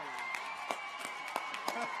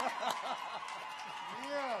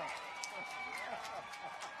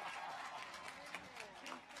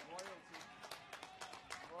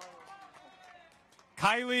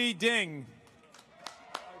 Kylie Ding.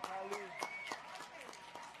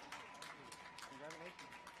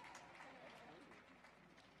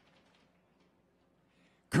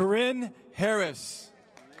 Corinne Harris.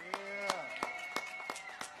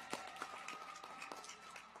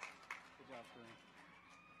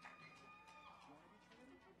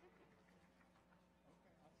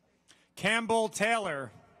 Campbell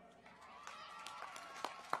Taylor.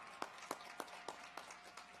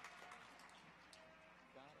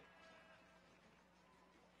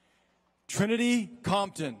 Trinity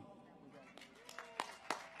Compton.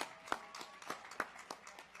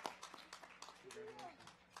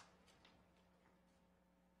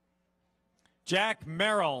 Jack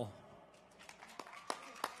Merrill.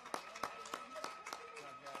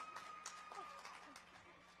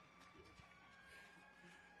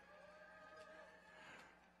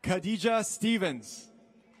 Khadija Stevens.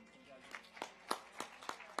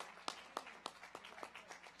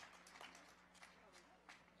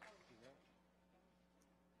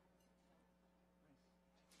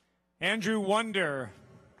 Andrew Wonder.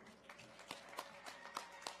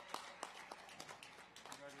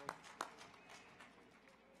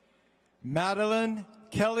 Madeline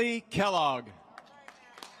Kelly Kellogg.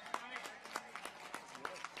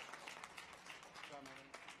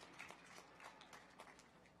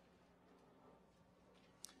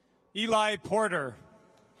 Eli Porter.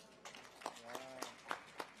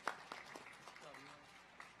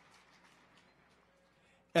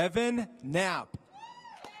 Evan Knapp.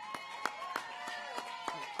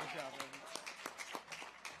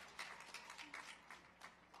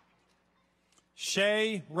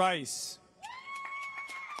 Shay Rice.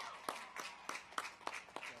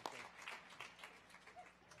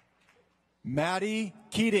 Maddie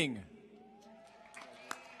Keating.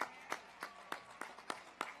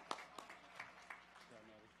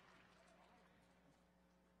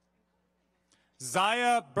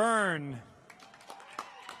 Zaya Byrne.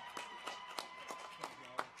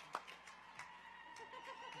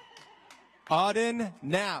 Auden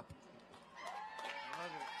Knapp.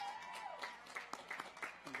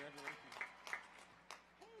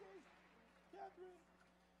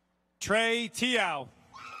 Trey Tiao.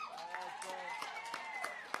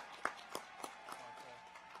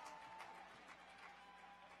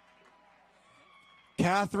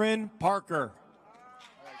 Catherine Parker.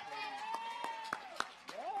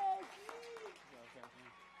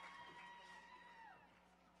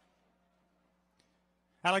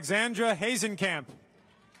 Alexandra Hazenkamp.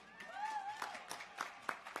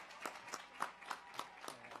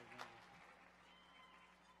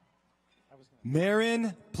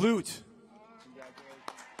 Marin Plute.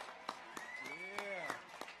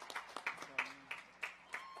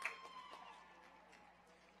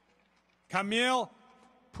 Camille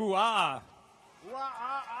Puaa.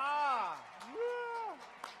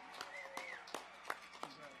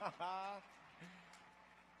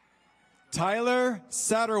 Tyler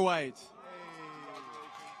Satterwhite.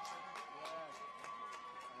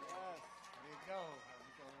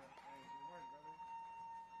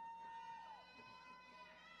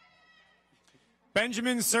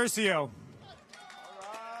 Benjamin Cercio.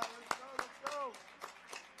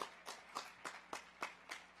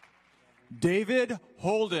 David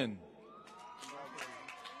Holden.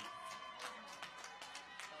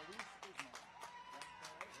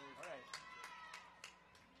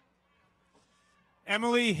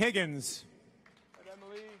 Emily Higgins.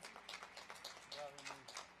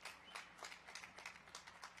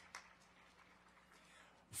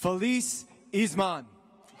 Felice Isman.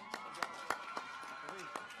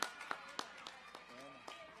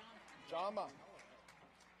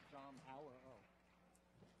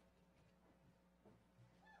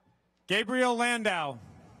 Gabriel Landau.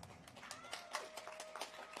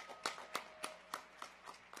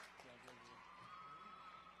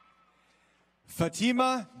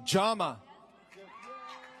 Fatima Jama.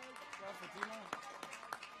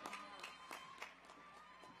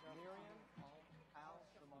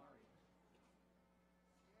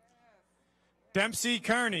 Dempsey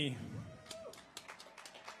Kearney.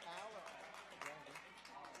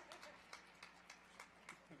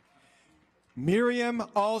 Miriam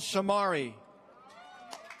Al-Shamari.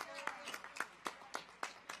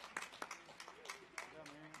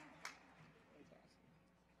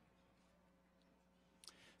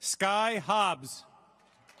 Sky Hobbs.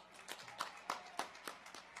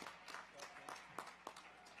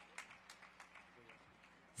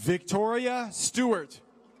 Victoria Stewart.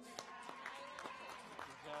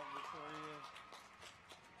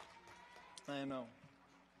 I know.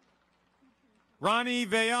 Ronnie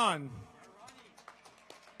Vayon.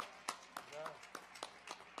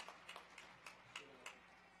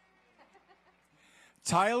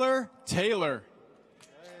 Tyler Taylor.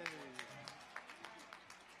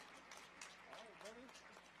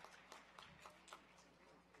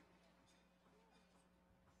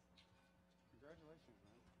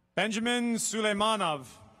 Benjamin Suleimanov.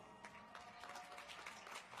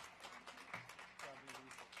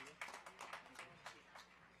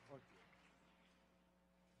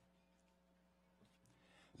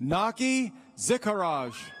 Naki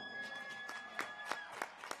Zikaraj.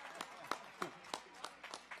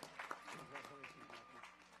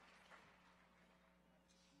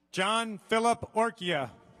 John Philip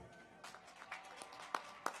Orkia.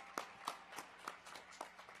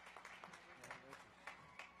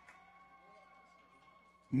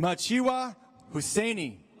 Machiwa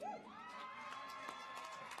Husseini.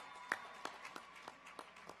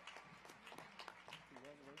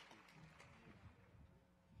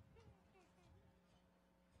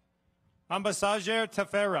 Ambassador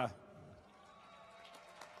Tefera.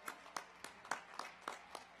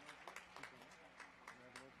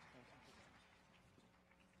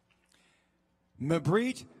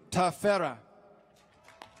 Mabrit Tafera.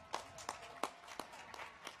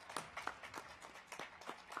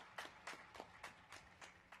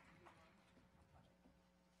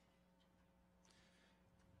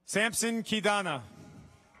 Samson Kidana.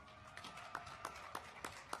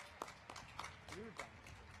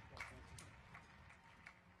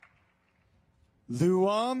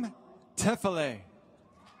 Luam Tefele.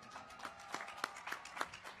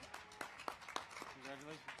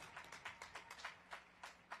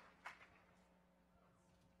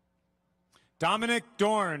 Dominic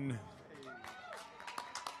Dorn.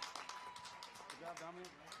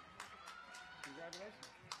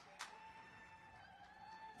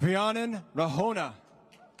 Rhiannon Rahona.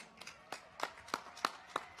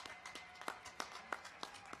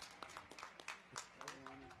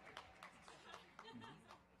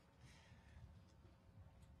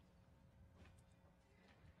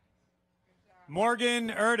 Morgan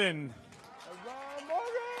Erden.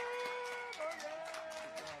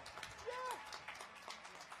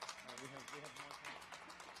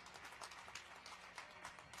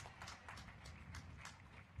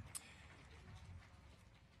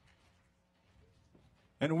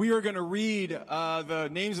 And we are going to read the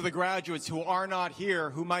names of the graduates who are not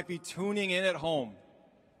here, who might be tuning in at home.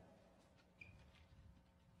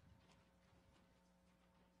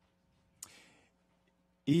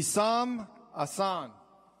 Isam Asan.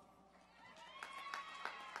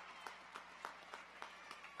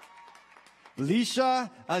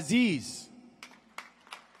 Lisha Aziz.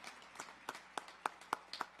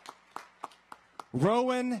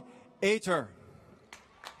 Rowan Ater.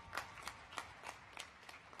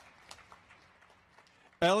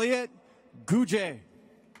 Elliot Guje.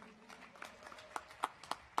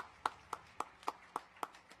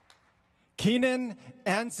 Keenan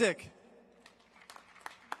Ansick.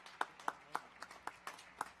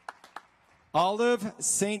 Olive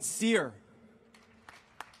St. Cyr.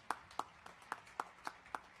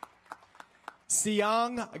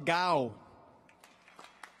 Siang Gao.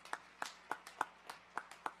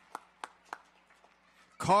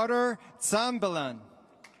 Carter Tsambalan.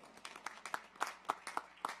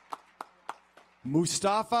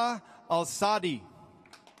 Mustafa Al-Sadi.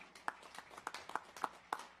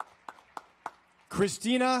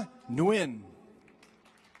 Christina Nguyen.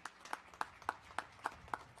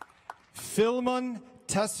 Philmon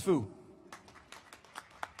Tesfu.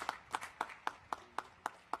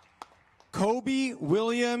 Kobe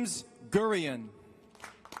Williams Gurian.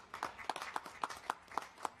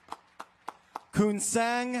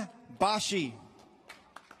 Kunsang Bashi.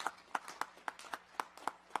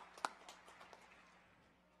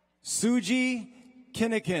 Suji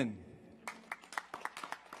Kinnikin.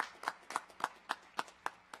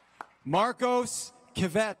 Marcos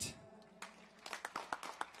Kivet.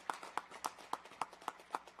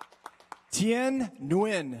 Tien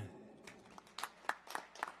Nguyen.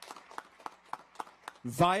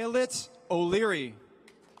 Violet O'Leary.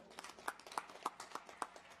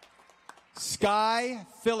 Sky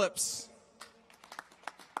Phillips.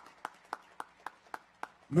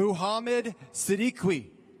 Muhammad Siddiqui.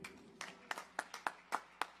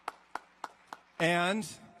 And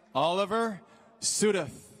Oliver Sudath.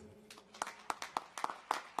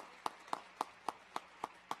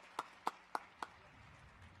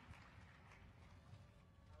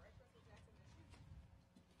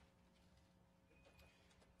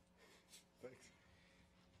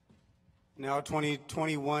 Now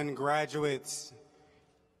 2021 graduates,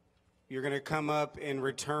 you're going to come up and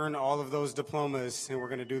return all of those diplomas, and we're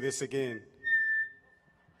going to do this again.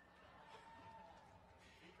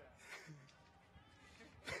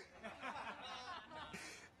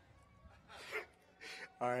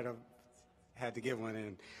 All right, I had to get one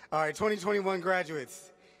in. All right, 2021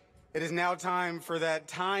 graduates, it is now time for that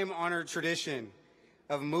time-honored tradition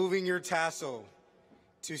of moving your tassel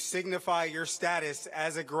to signify your status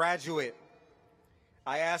as a graduate.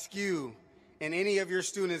 I ask you and any of your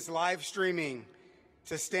students live streaming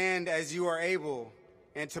to stand as you are able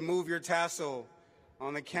and to move your tassel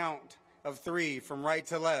on the count of 3 from right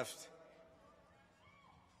to left.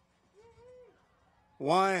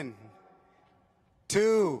 1,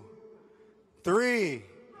 2, 3.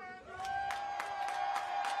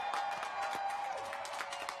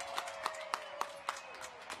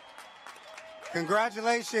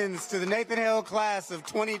 Congratulations to the Nathan Hale class of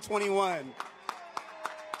 2021.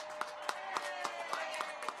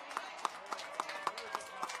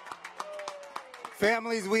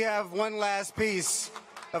 Families, we have one last piece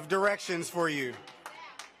of directions for you.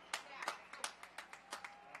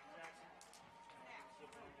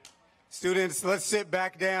 Students, let's sit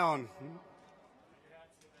back down.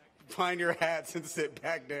 Find your hats and sit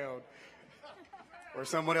back down. Or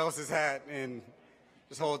someone else's hat, and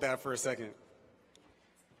just hold that for a second.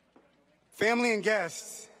 Family and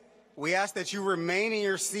guests, we ask that you remain in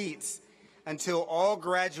your seats until all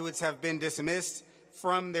graduates have been dismissed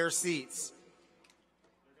from their seats.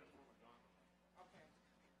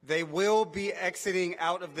 They will be exiting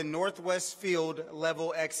out of the Northwest Field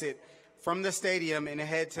level exit from the stadium and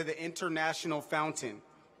head to the International Fountain.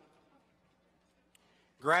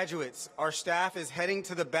 Graduates, our staff is heading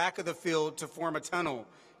to the back of the field to form a tunnel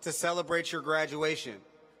to celebrate your graduation.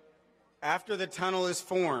 After the tunnel is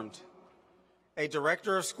formed, a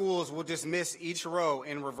director of schools will dismiss each row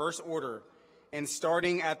in reverse order and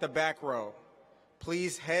starting at the back row.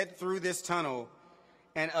 Please head through this tunnel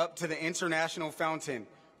and up to the International Fountain,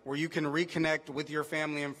 where you can reconnect with your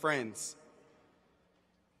family and friends.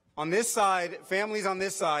 On this side, families on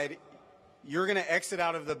this side, you're going to exit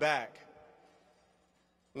out of the back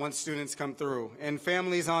once students come through. And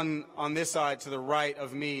families on this side to the right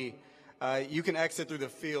of me, you can exit through the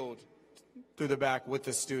field, through the back with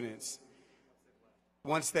the students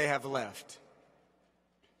once they have left.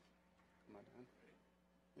 Am I done?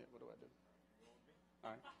 Yeah, what do I do? All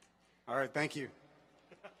right. All right, thank you.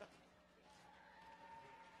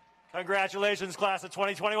 Congratulations, class of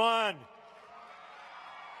 2021.